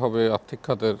সেক্টর হবে আর্থিক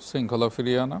খাতের শৃঙ্খলা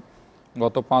ফিরিয়ে আনা।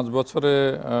 গত 5 বছরে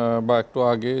বা একটু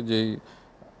আগে যেই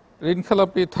ঋণ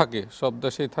খেলাপি থাকে, সব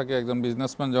দেশেই থাকে। একজন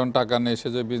বিজনেসম্যান যখন টাকা নেই, সে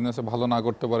যে বিজনেসে ভালো না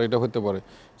করতে পারে, এটা হতে পারে,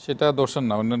 সেটা দোষের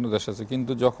না, অন্যান্য দেশ আছে।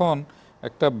 কিন্তু যখন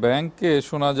একটা ব্যাংকে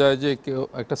শোনা যায় যে কেউ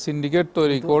একটা সিন্ডিকেট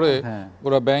তৈরি করে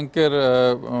ওরা ব্যাংকের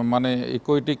মানে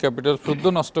ইকুইটি ক্যাপিটাল শুদ্ধ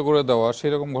নষ্ট করে দেওয়া,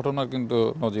 সেরকম ঘটনার কিন্তু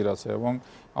নজির আছে। এবং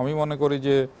আমি মনে করি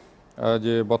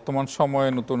যে বর্তমান সময়ে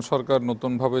নতুন সরকার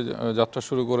নতুনভাবে যাত্রা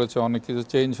শুরু করেছে, অনেক কিছু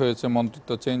চেঞ্জ হয়েছে,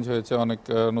 মন্ত্রিত্ব চেঞ্জ হয়েছে, অনেক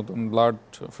নতুন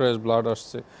ফ্রেশ ব্লাড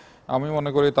আসছে। আমি মনে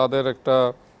করি তাদের একটা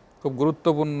খুব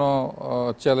গুরুত্বপূর্ণ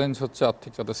চ্যালেঞ্জ হচ্ছে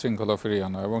আর্থিক খাতে শৃঙ্খলা ফিরিয়ে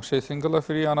আনা, এবং সেই শৃঙ্খলা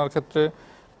ফিরিয়ে আনার ক্ষেত্রে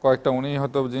কয়েকটা উনি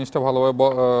হয়তো জিনিসটা ভালোভাবে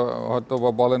হয়তো বা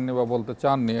বলেননি বা বলতে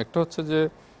চাননি। একটা হচ্ছে যে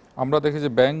আমরা দেখি যে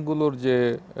ব্যাংকগুলোর যে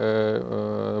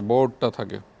বোর্ডটা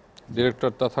থাকে,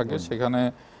 ডিরেক্টরটা থাকে, সেখানে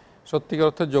সত্যিকার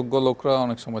অর্থে যোগ্য লোকরা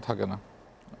অনেক সময় থাকে না।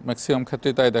 ম্যাক্সিমাম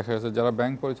ক্ষেত্রেই তাই দেখা গেছে। যারা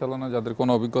ব্যাংক পরিচালনা, যাদের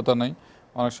কোনো অভিজ্ঞতা নেই,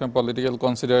 অনেক সময় পলিটিক্যাল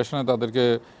কনসিডারেশনে তাদেরকে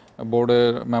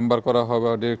বোর্ডের মেম্বার করা হয়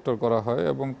বা ডিরেক্টর করা হয়,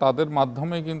 এবং তাদের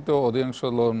মাধ্যমেই কিন্তু অধিকাংশ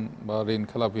লোন বা ঋণ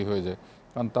খেলাপি হয়ে যায়,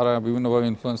 কারণ তারা বিভিন্নভাবে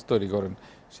ইনফ্লুয়েন্স তৈরি করেন।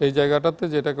 সেই জায়গাটাতে,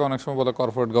 যেটাকে অনেক সময় বলে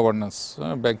corporate governance,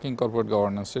 banking corporate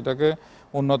governance, সেটাকে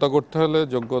উন্নত করতে হলে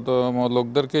যোগ্যতম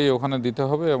লোকদেরকেই ওখানে দিতে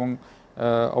হবে, এবং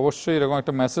অবশ্যই এরকম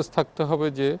একটা মেসেজ থাকতে হবে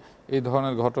যে এই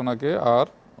ধরনের ঘটনাকে আর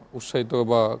উৎসাহিত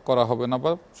বা করা হবে না,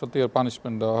 বা সত্যিকার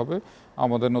পানিশমেন্ট দেওয়া হবে।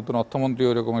 আমাদের নতুন অর্থমন্ত্রী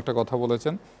এরকম একটা কথা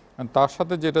বলেছেন। তার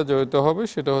সাথে যেটা জড়িত হবে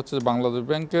সেটা হচ্ছে বাংলাদেশ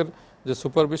ব্যাংকের যে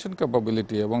সুপারভিশন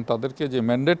ক্যাপাবিলিটি এবং তাদেরকে যে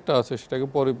ম্যান্ডেটটা আছে সেটাকে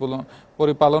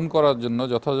পরিপালন করার জন্য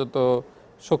যথাযথ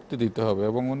শক্তি দিতে হবে।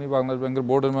 এবং উনি বাংলাদেশ ব্যাংকের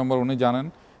বোর্ডের মেম্বার, উনি জানেন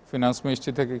ফিনান্স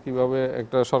মিনিস্ট্রি থেকে কিভাবে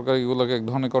একটা সরকারিগুলোকে এক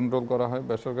ধরনের কন্ট্রোল করা হয়,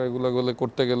 বেসরকারিগুলো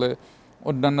করতে গেলে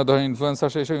অন্যান্য ধরনের ইনফ্লুয়েন্স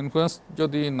আসে। এইসব ইনফ্লুয়েন্স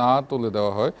যদি না তুলে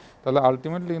দেওয়া হয় তাহলে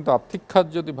আলটিমেটলি কিন্তু আর্থিক খাত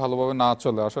যদি ভালোভাবে না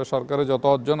চলে, আসলে সরকারের যত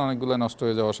অর্জন অনেকগুলো নষ্ট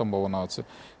হয়ে যাওয়ার সম্ভাবনা আছে।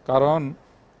 কারণ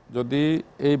যদি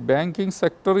এই ব্যাংকিং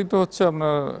সেক্টরই তো হচ্ছে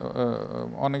আপনার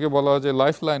অনেকে বলা হয় যে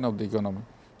life line of the economy,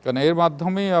 কারণ এর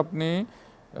মাধ্যমেই আপনি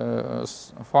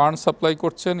ফান্ড সাপ্লাই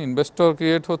করছেন, ইনভেস্টর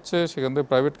ক্রিয়েট হচ্ছে, সেখান থেকে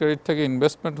প্রাইভেট ক্রেডিট থেকে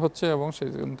ইনভেস্টমেন্ট হচ্ছে, এবং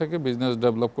সেখান থেকে বিজনেস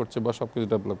ডেভেলপ করছে বা সব কিছু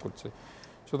ডেভেলপ করছে।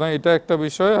 সুতরাং এটা একটা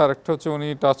বিষয়। আর একটা হচ্ছে উনি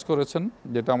টাচ করেছেন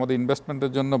যেটা আমাদের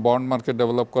ইনভেস্টমেন্টের জন্য বন্ড মার্কেট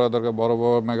ডেভেলপ করা দরকার। বড়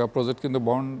বড় মেগা প্রজেক্ট কিন্তু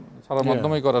বন্ড ছাড়ার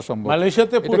মাধ্যমেই করা সম্ভব।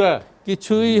 মালয়েশিয়াতে পুরো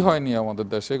কিছুই হয়নি আমাদের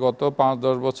দেশে গত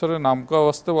 5-10 বছরে। নামকা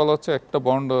অবস্থায় বলা হচ্ছে একটা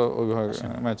বন্ড ওইভাবে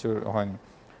ম্যাচিউর হয়নি।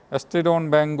 স্টেট ওন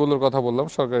ব্যাংকগুলোর কথা বললাম,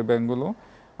 সরকারি ব্যাংকগুলো।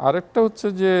 আরেকটা হচ্ছে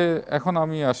যে এখন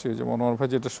আমি আসি যে মনোহর ভাই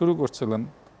যেটা শুরু করছিলেন,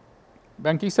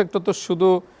 ব্যাংকিং সেক্টর তো শুধু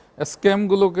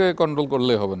স্ক্যামগুলোকে কন্ট্রোল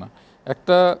করলেই হবে না,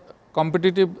 একটা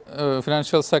কম্পিটিটিভ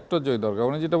ফিনান্সিয়াল সেক্টর যদি দরকার।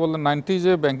 উনি যেটা বললেন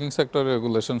 90s-এ ব্যাংকিং সেক্টর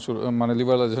রেগুলেশন শুরু, মানে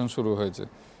লিবারালাইজেশন শুরু হয়েছে,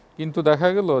 কিন্তু দেখা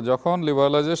গেল যখন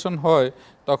লিবারালাইজেশন হয়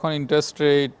তখন ইন্টারেস্ট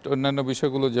রেট, অন্যান্য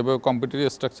বিষয়গুলো যেভাবে কম্পিটিটিভ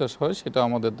স্ট্রাকচার হয় সেটা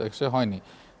আমাদের দেশে হয়নি।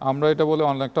 আমরা এটা বলে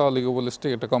অনেকটা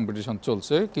অলিগোপলিস্টিক একটা কম্পিটিশন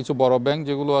চলছে। কিছু বড় ব্যাংক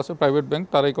যেগুলো আছে, প্রাইভেট ব্যাংক,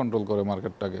 তারাই কন্ট্রোল করে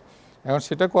মার্কেটটাকে। এখন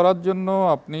সেটা করার জন্য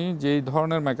আপনি যেই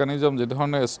ধরনের মেকানিজম, যে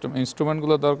ধরনের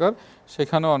ইনস্ট্রুমেন্টগুলো দরকার,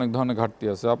 সেখানেও অনেক ধরনের ঘাটতি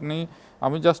আছে।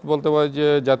 আমি জাস্ট বলতে পারি যে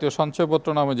জাতীয় সঞ্চয়পত্র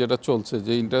নামে যেটা চলছে,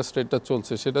 যে ইন্টারেস্ট রেটটা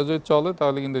চলছে, সেটা যদি চলে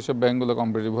তাহলে কিন্তু এসব ব্যাংকগুলো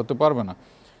কম্পিটিটিভ হতে পারবে না।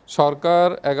 সরকার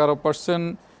 11%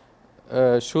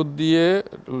 সুদ দিয়ে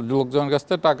লোকজনের কাছ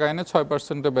থেকে টাকা এনে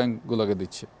 6%-এ ব্যাংকগুলোকে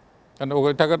দিচ্ছে, কারণ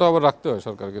ওই টাকাটা আবার রাখতে হয়,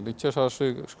 সরকারকে দিচ্ছে সরাসরি,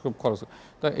 খুব খরচ।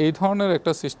 তা এই ধরনের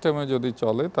একটা সিস্টেমে যদি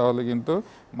চলে তাহলে কিন্তু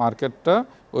মার্কেটটা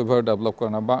ওইভাবে ডেভেলপ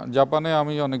করে না। জাপানে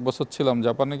আমি অনেক বছর ছিলাম,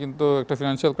 জাপানে কিন্তু একটা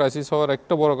ফিনান্সিয়াল ক্রাইসিস হওয়ার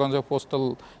একটা বড় কারণ হচ্ছে পোস্টাল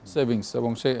সেভিংস,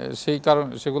 এবং সেই কারণ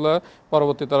সেগুলো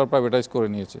পরবর্তী তারা প্রাইভেটাইজ করে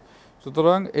নিয়েছে।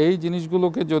 সুতরাং এই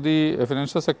জিনিসগুলোকে যদি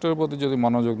ফিনান্সিয়াল সেক্টরের প্রতি যদি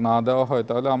মনোযোগ না দেওয়া হয়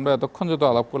তাহলে আমরা এতক্ষণ যত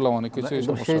আলাপ করলাম অনেক কিছু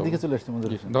সেই দিকে চলে আসছে।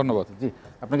 ধন্যবাদ। জি,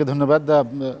 আপনাকে ধন্যবাদ।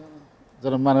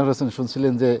 যারা মানব হোসেন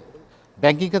শুনছিলেন যে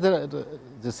ব্যাংকিং খাতের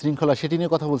যে শৃঙ্খলা সেটি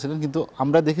নিয়ে কথা বলছিলেন, কিন্তু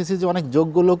আমরা দেখেছি যে অনেক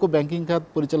যোগ্য লোকও ব্যাংকিং খাত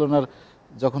পরিচালনার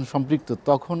যখন সম্পৃক্ত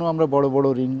তখনও আমরা বড় বড়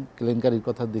ঋণ কেলেঙ্কারির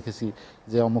কথা দেখেছি,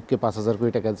 যে অমুককে 5,000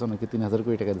 কোটি টাকা দিচ্ছে, অনেকে 3,000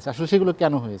 কোটি টাকা দিচ্ছে। আসলে সেগুলো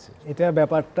কেন হয়েছে? এটা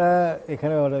ব্যাপারটা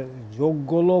এখানে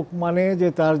যোগ্য লোক মানে যে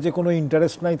তার যে কোনো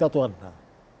ইন্টারেস্ট নাই তা তো আর না,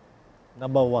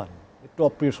 নাম্বার ওয়ান। একটু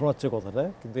অপ্রিয় শোনাচ্ছে কথাটা,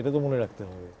 কিন্তু এটা তো মনে রাখতে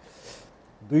হবে।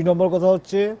 2 নম্বর কথা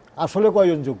হচ্ছে আসলে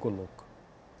কয়জন যোগ্য লোক,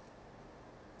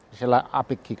 সেটা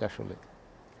আপেক্ষিক। আসলে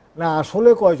না, আসলে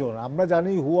কয়জন? আমরা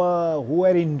জানি হু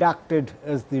আর inducted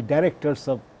as the directors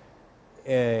of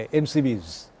এনসিবিস,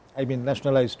 I mean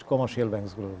nationalised commercial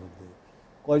ব্যাংকসগুলোর মধ্যে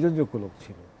কয়জন যোগ্য লোক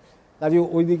ছিল। কাজে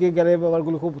ওই দিকে গেলে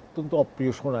ব্যাপারগুলো খুব অত্যন্ত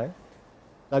অপ্রিয় শোনায়,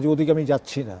 কাজে ওদিকে আমি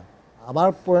যাচ্ছি না। আমার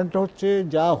পয়েন্টটা হচ্ছে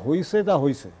যা হয়েছে তা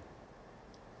হয়েছে,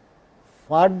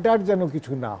 ফার্দার যেন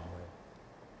কিছু না হয়।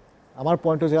 আমার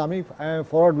পয়েন্ট হচ্ছে আমি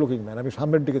ফরওয়ার্ড লুকিং ম্যান, আমি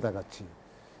সামনের দিকে তাকাচ্ছি।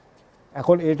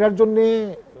 এখন এটার জন্যে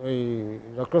ওই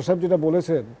ডক্টর সাহেব যেটা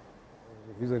বলেছেন,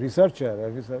 ইজ এ রিসার্চার,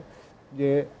 যে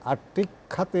আর্থিক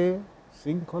খাতে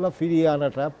শৃঙ্খলা ফিরিয়ে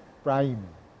আনাটা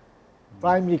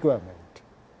prime requirement.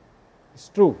 It's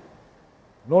true,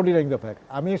 no denying the fact.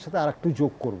 আমি এর সাথে আর একটু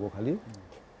যোগ করবো, খালি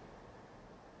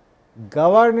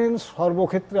গভর্নেন্স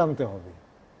সর্বক্ষেত্রে আনতে হবে।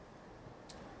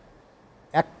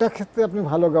 একটা ক্ষেত্রে আপনি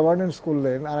ভালো গভর্নেন্স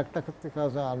করলেন, আর একটা ক্ষেত্রে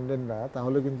কাজ আনলেন না,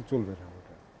 তাহলে কিন্তু চলবে না।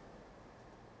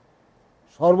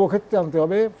 সর্বক্ষেত্রে আনতে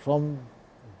হবে, from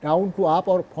down to up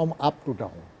or from up to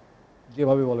down,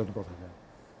 যেভাবে বলেন কথাটা।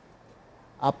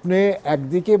 আপনি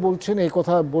একদিকে বলছেন এই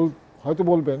কথা হয়তো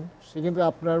বলবেন, সে কিন্তু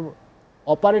আপনার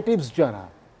অপারেটিভস যারা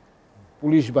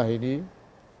পুলিশ বাহিনী,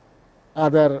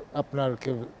 আদার আপনার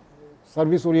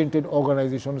service oriented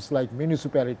organisations like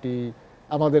municipality,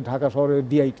 আমাদের ঢাকা শহরের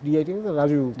ডিআইটি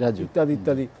রাজু ইত্যাদি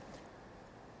ইত্যাদি,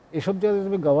 এসব জায়গায়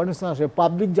যদি গভর্নেন্স না আসে,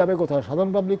 পাবলিক যাবে কোথায়?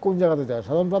 সাধারণ পাবলিক কোন জায়গাতে যায়?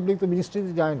 সাধারণ পাবলিক তো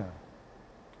মিনিস্ট্রিতে যায় না,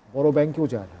 বড় ব্যাংকেও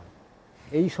যায় না,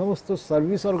 এই সমস্ত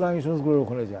সার্ভিস অর্গানাইজেশনসগুলোর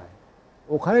ওখানে যায়।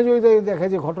 ওখানে যদি দেখে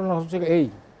যে ঘটনা হচ্ছে এই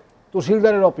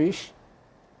তহসিলদারের অফিস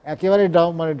একেবারে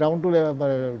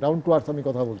ডাউন টু আর্থ, আমি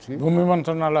কথা বলছি ভূমি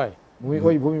মন্ত্রণালয়,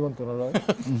 ভূমি মন্ত্রণালয়,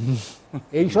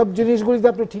 এইসব জিনিসগুলি যদি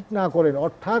আপনি ঠিক না করেন,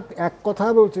 অর্থাৎ এক কথা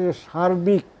বলছে যে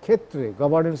সার্বিক ক্ষেত্রে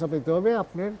গভর্নেন্স পেতে হবে।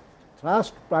 আপনার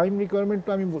ফার্স্ট প্রাইম রিকোয়ারমেন্ট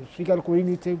তো আমি স্বীকার করি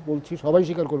নিচ্ছে, বলছি সবাই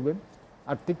স্বীকার করবেন,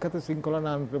 আর্থিক খাতে শৃঙ্খলা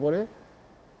না আনতে পারে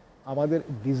আমাদের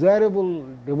ডিজায়ারেবল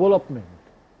ডেভেলপমেন্ট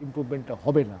ইমপ্রুভমেন্টটা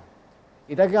হবে না।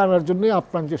 এটাকে আনার জন্যই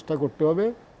আপ্রাণ চেষ্টা করতে হবে,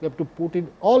 you have to put in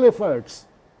all efforts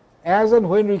as and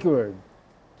when required.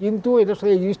 কিন্তু এটার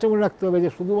সাথে এই জিনিসটা মনে রাখতে হবে যে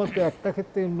শুধুমাত্র একটা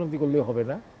ক্ষেত্রে উন্নতি করলে হবে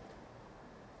না,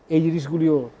 এই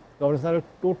জিনিসগুলিও গভর্নেন্সের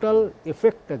টোটাল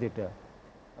এফেক্টটা যেটা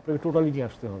আপনাকে টোটালি নিয়ে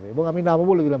আসতে হবে। এবং আমি নামও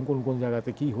বলে দিলাম কোন কোন জায়গাতে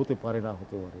কী হতে পারে না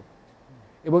হতে পারে।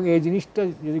 এবং এই জিনিসটা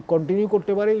যদি কন্টিনিউ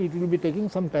করতে পারে, it will be taking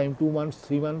some time, 2 months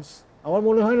 3 months। আমার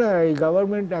মনে হয় না এই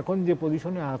গভর্নমেন্ট এখন যে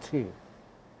পজিশনে আছে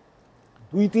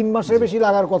 2-3 মাসের বেশি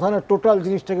লাগার কথা না টোটাল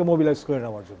জিনিসটাকে মোবিলাইজ করে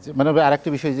নেওয়ার জন্য। মানে আরেকটা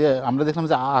বিষয় যে আমরা দেখলাম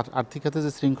যে আর্থিক খাতে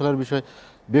যে শৃঙ্খলার বিষয়,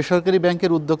 বেসরকারি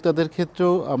ব্যাংকের উদ্যোক্তাদের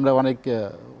ক্ষেত্রেও আমরা অনেক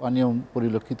অনিয়ম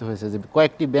পরিলক্ষিত হয়েছে, যে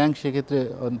কয়েকটি ব্যাংক সেক্ষেত্রে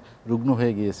রুগ্ন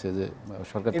হয়ে গিয়েছে, যে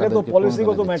সরকার এটা তো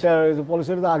পলিসিগত ম্যাটার,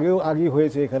 পলিসিটা আগেই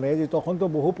হয়েছে এখানে, যে তখন তো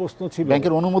বহু প্রশ্ন ছিল।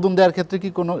 ব্যাংকের অনুমোদন দেওয়ার ক্ষেত্রে কি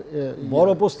কোনো বড়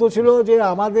প্রশ্ন ছিল যে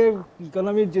আমাদের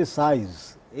ইকোনমির যে সাইজ,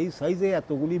 এই সাইজে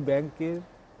এতগুলি ব্যাংকের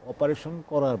অপারেশন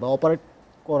করার বা অপারেট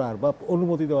করার বা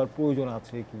অনুমতি দেওয়ার প্রয়োজন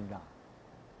আছে কি না,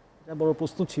 এটা বড়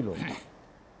প্রশ্ন ছিল।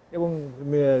 এবং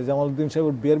জামালউদ্দিন সাহেব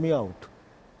বেয়ার মি আউট,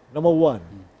 নাম্বার 1।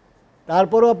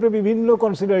 তারপরেও আপনি বিভিন্ন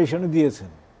কনসিডারেশন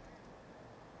দিয়েছেন,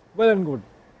 ওয়েল অ্যান্ড গুড।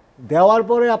 দেওয়ার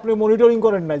পরে আপনি মনিটরিং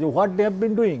করেন না যে what they have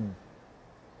been doing,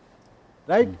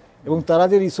 right? এবং তারা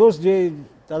যে রিসোর্স, যে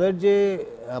তাদের যে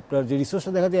আপনার যে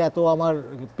রিসোর্সটা দেখা যায় এত, আমার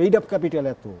পেইড আপ ক্যাপিটাল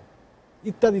এত,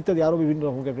 ইত্যাদি ইত্যাদি, আরও বিভিন্ন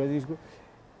রকম ক্যাপিটাল,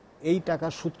 এই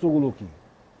টাকার সূত্রগুলো কি?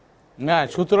 না,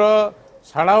 সূত্র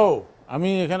ছাড়াও আমি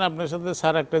এখানে আপনার সাথে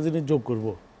স্যার একটা জিনিস যোগ করব,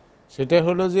 সেটা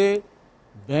হলো যে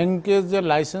ব্যাংকের যে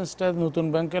লাইসেন্সটা, নতুন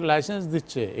ব্যাংকের লাইসেন্স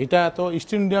দিচ্ছে, এটা তো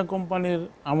ইস্ট ইন্ডিয়া কোম্পানির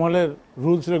আমলের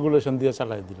রুলস রেগুলেশন দিয়ে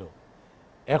চালাই দিল।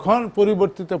 এখন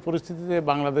পরিবর্তিত পরিস্থিতিতে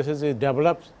বাংলাদেশে যে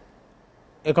ডেভেলপ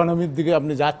ইকোনমির দিকে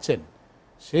আপনি যাচ্ছেন,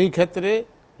 সেই ক্ষেত্রে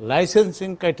লাইসেন্সিং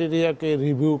ক্রাইটেরিয়াকে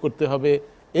রিভিউ করতে হবে।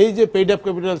 এই যে পেইড আপ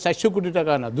ক্যাপিটাল 400 কোটি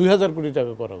টাকা না, 2000 কোটি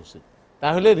টাকা করা উচিত,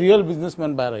 তাহলে রিয়েল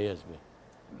বিজনেসম্যান বাইরে আসবে।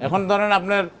 এখন ধরেন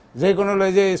আপনার যে কোনো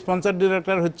যে স্পন্সর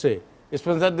ডিরেক্টর হচ্ছে,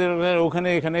 স্পন্সর ডিরেক্টর ওখানে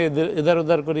এখানে এদার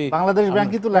ওদার করি। বাংলাদেশ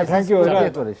ব্যাংকই তো লাইসেন্স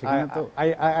করে, সেখানে তো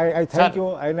I thank you,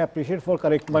 I appreciate for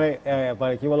correct, মানে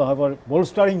কি বলা হয়,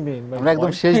 বোলস্টারিং মেইন। আমরা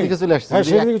একদম শেষ দিকে চলে আসছি। হ্যাঁ,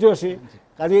 শেষ দিকে চলে আসি।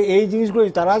 কাজে এই জিনিসগুলো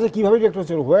তারা যে কীভাবে ডিরেক্টর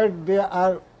হচ্ছে, হোয়ার দে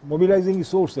আর মোবিলাইজিং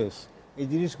রিসোর্সেস, এই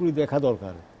জিনিসগুলি দেখা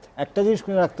দরকার। একটা জিনিস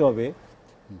মনে রাখতে হবে,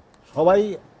 সবাই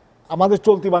আমাদের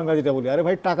চলতি বাংলা যেটা বলি, আরে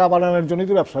ভাই টাকা বানানোর জন্যই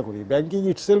তো ব্যবসা করি, banking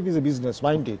itself is a business,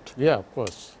 mind it.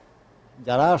 Of course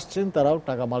যারা আসছেন তারাও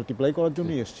টাকা মাল্টিপ্লাই করার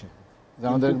জন্যই এসছেন।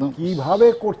 আমাদের একদম কীভাবে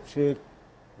করছে,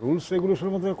 রুলস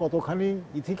রেগুলেশনের মধ্যে কতখানি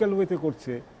ইথিক্যাল ওয়েতে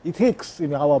করছে, ethics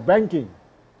in our banking,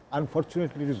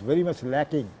 unfortunately it is very much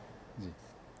lacking.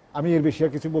 আমি এর বেশি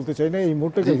আর কিছু বলতে চাই না এই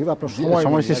মুহূর্তে, আপনার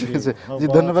সময় শেষ হয়েছে। জি,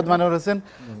 ধন্যবাদ মানবর হোসেন।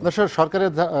 দর্শক,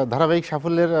 সরকারের ধারাবাহিক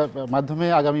সাফল্যের মাধ্যমে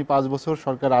আগামী 5 বছর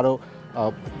সরকার আরও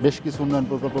বেশ কিছু উন্নয়ন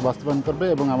প্রকল্প বাস্তবায়ন করবে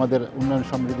এবং আমাদের উন্নয়ন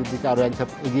সমৃদ্ধির দিকে আরও এক ধাপ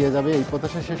এগিয়ে যাবে, এই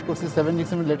প্রত্যাশা শেষ করছি 7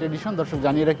 ডিসেম্বর লেট এডিশন। দর্শক,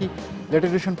 জানিয়ে রাখি, লেট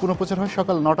এডিশন পুনঃপ্রচার হয়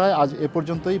সকাল 9টায়। আজ এ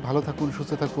পর্যন্তই। ভালো থাকুন,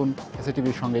 সুস্থ থাকুন,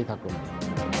 এসএটিভির সঙ্গেই থাকুন।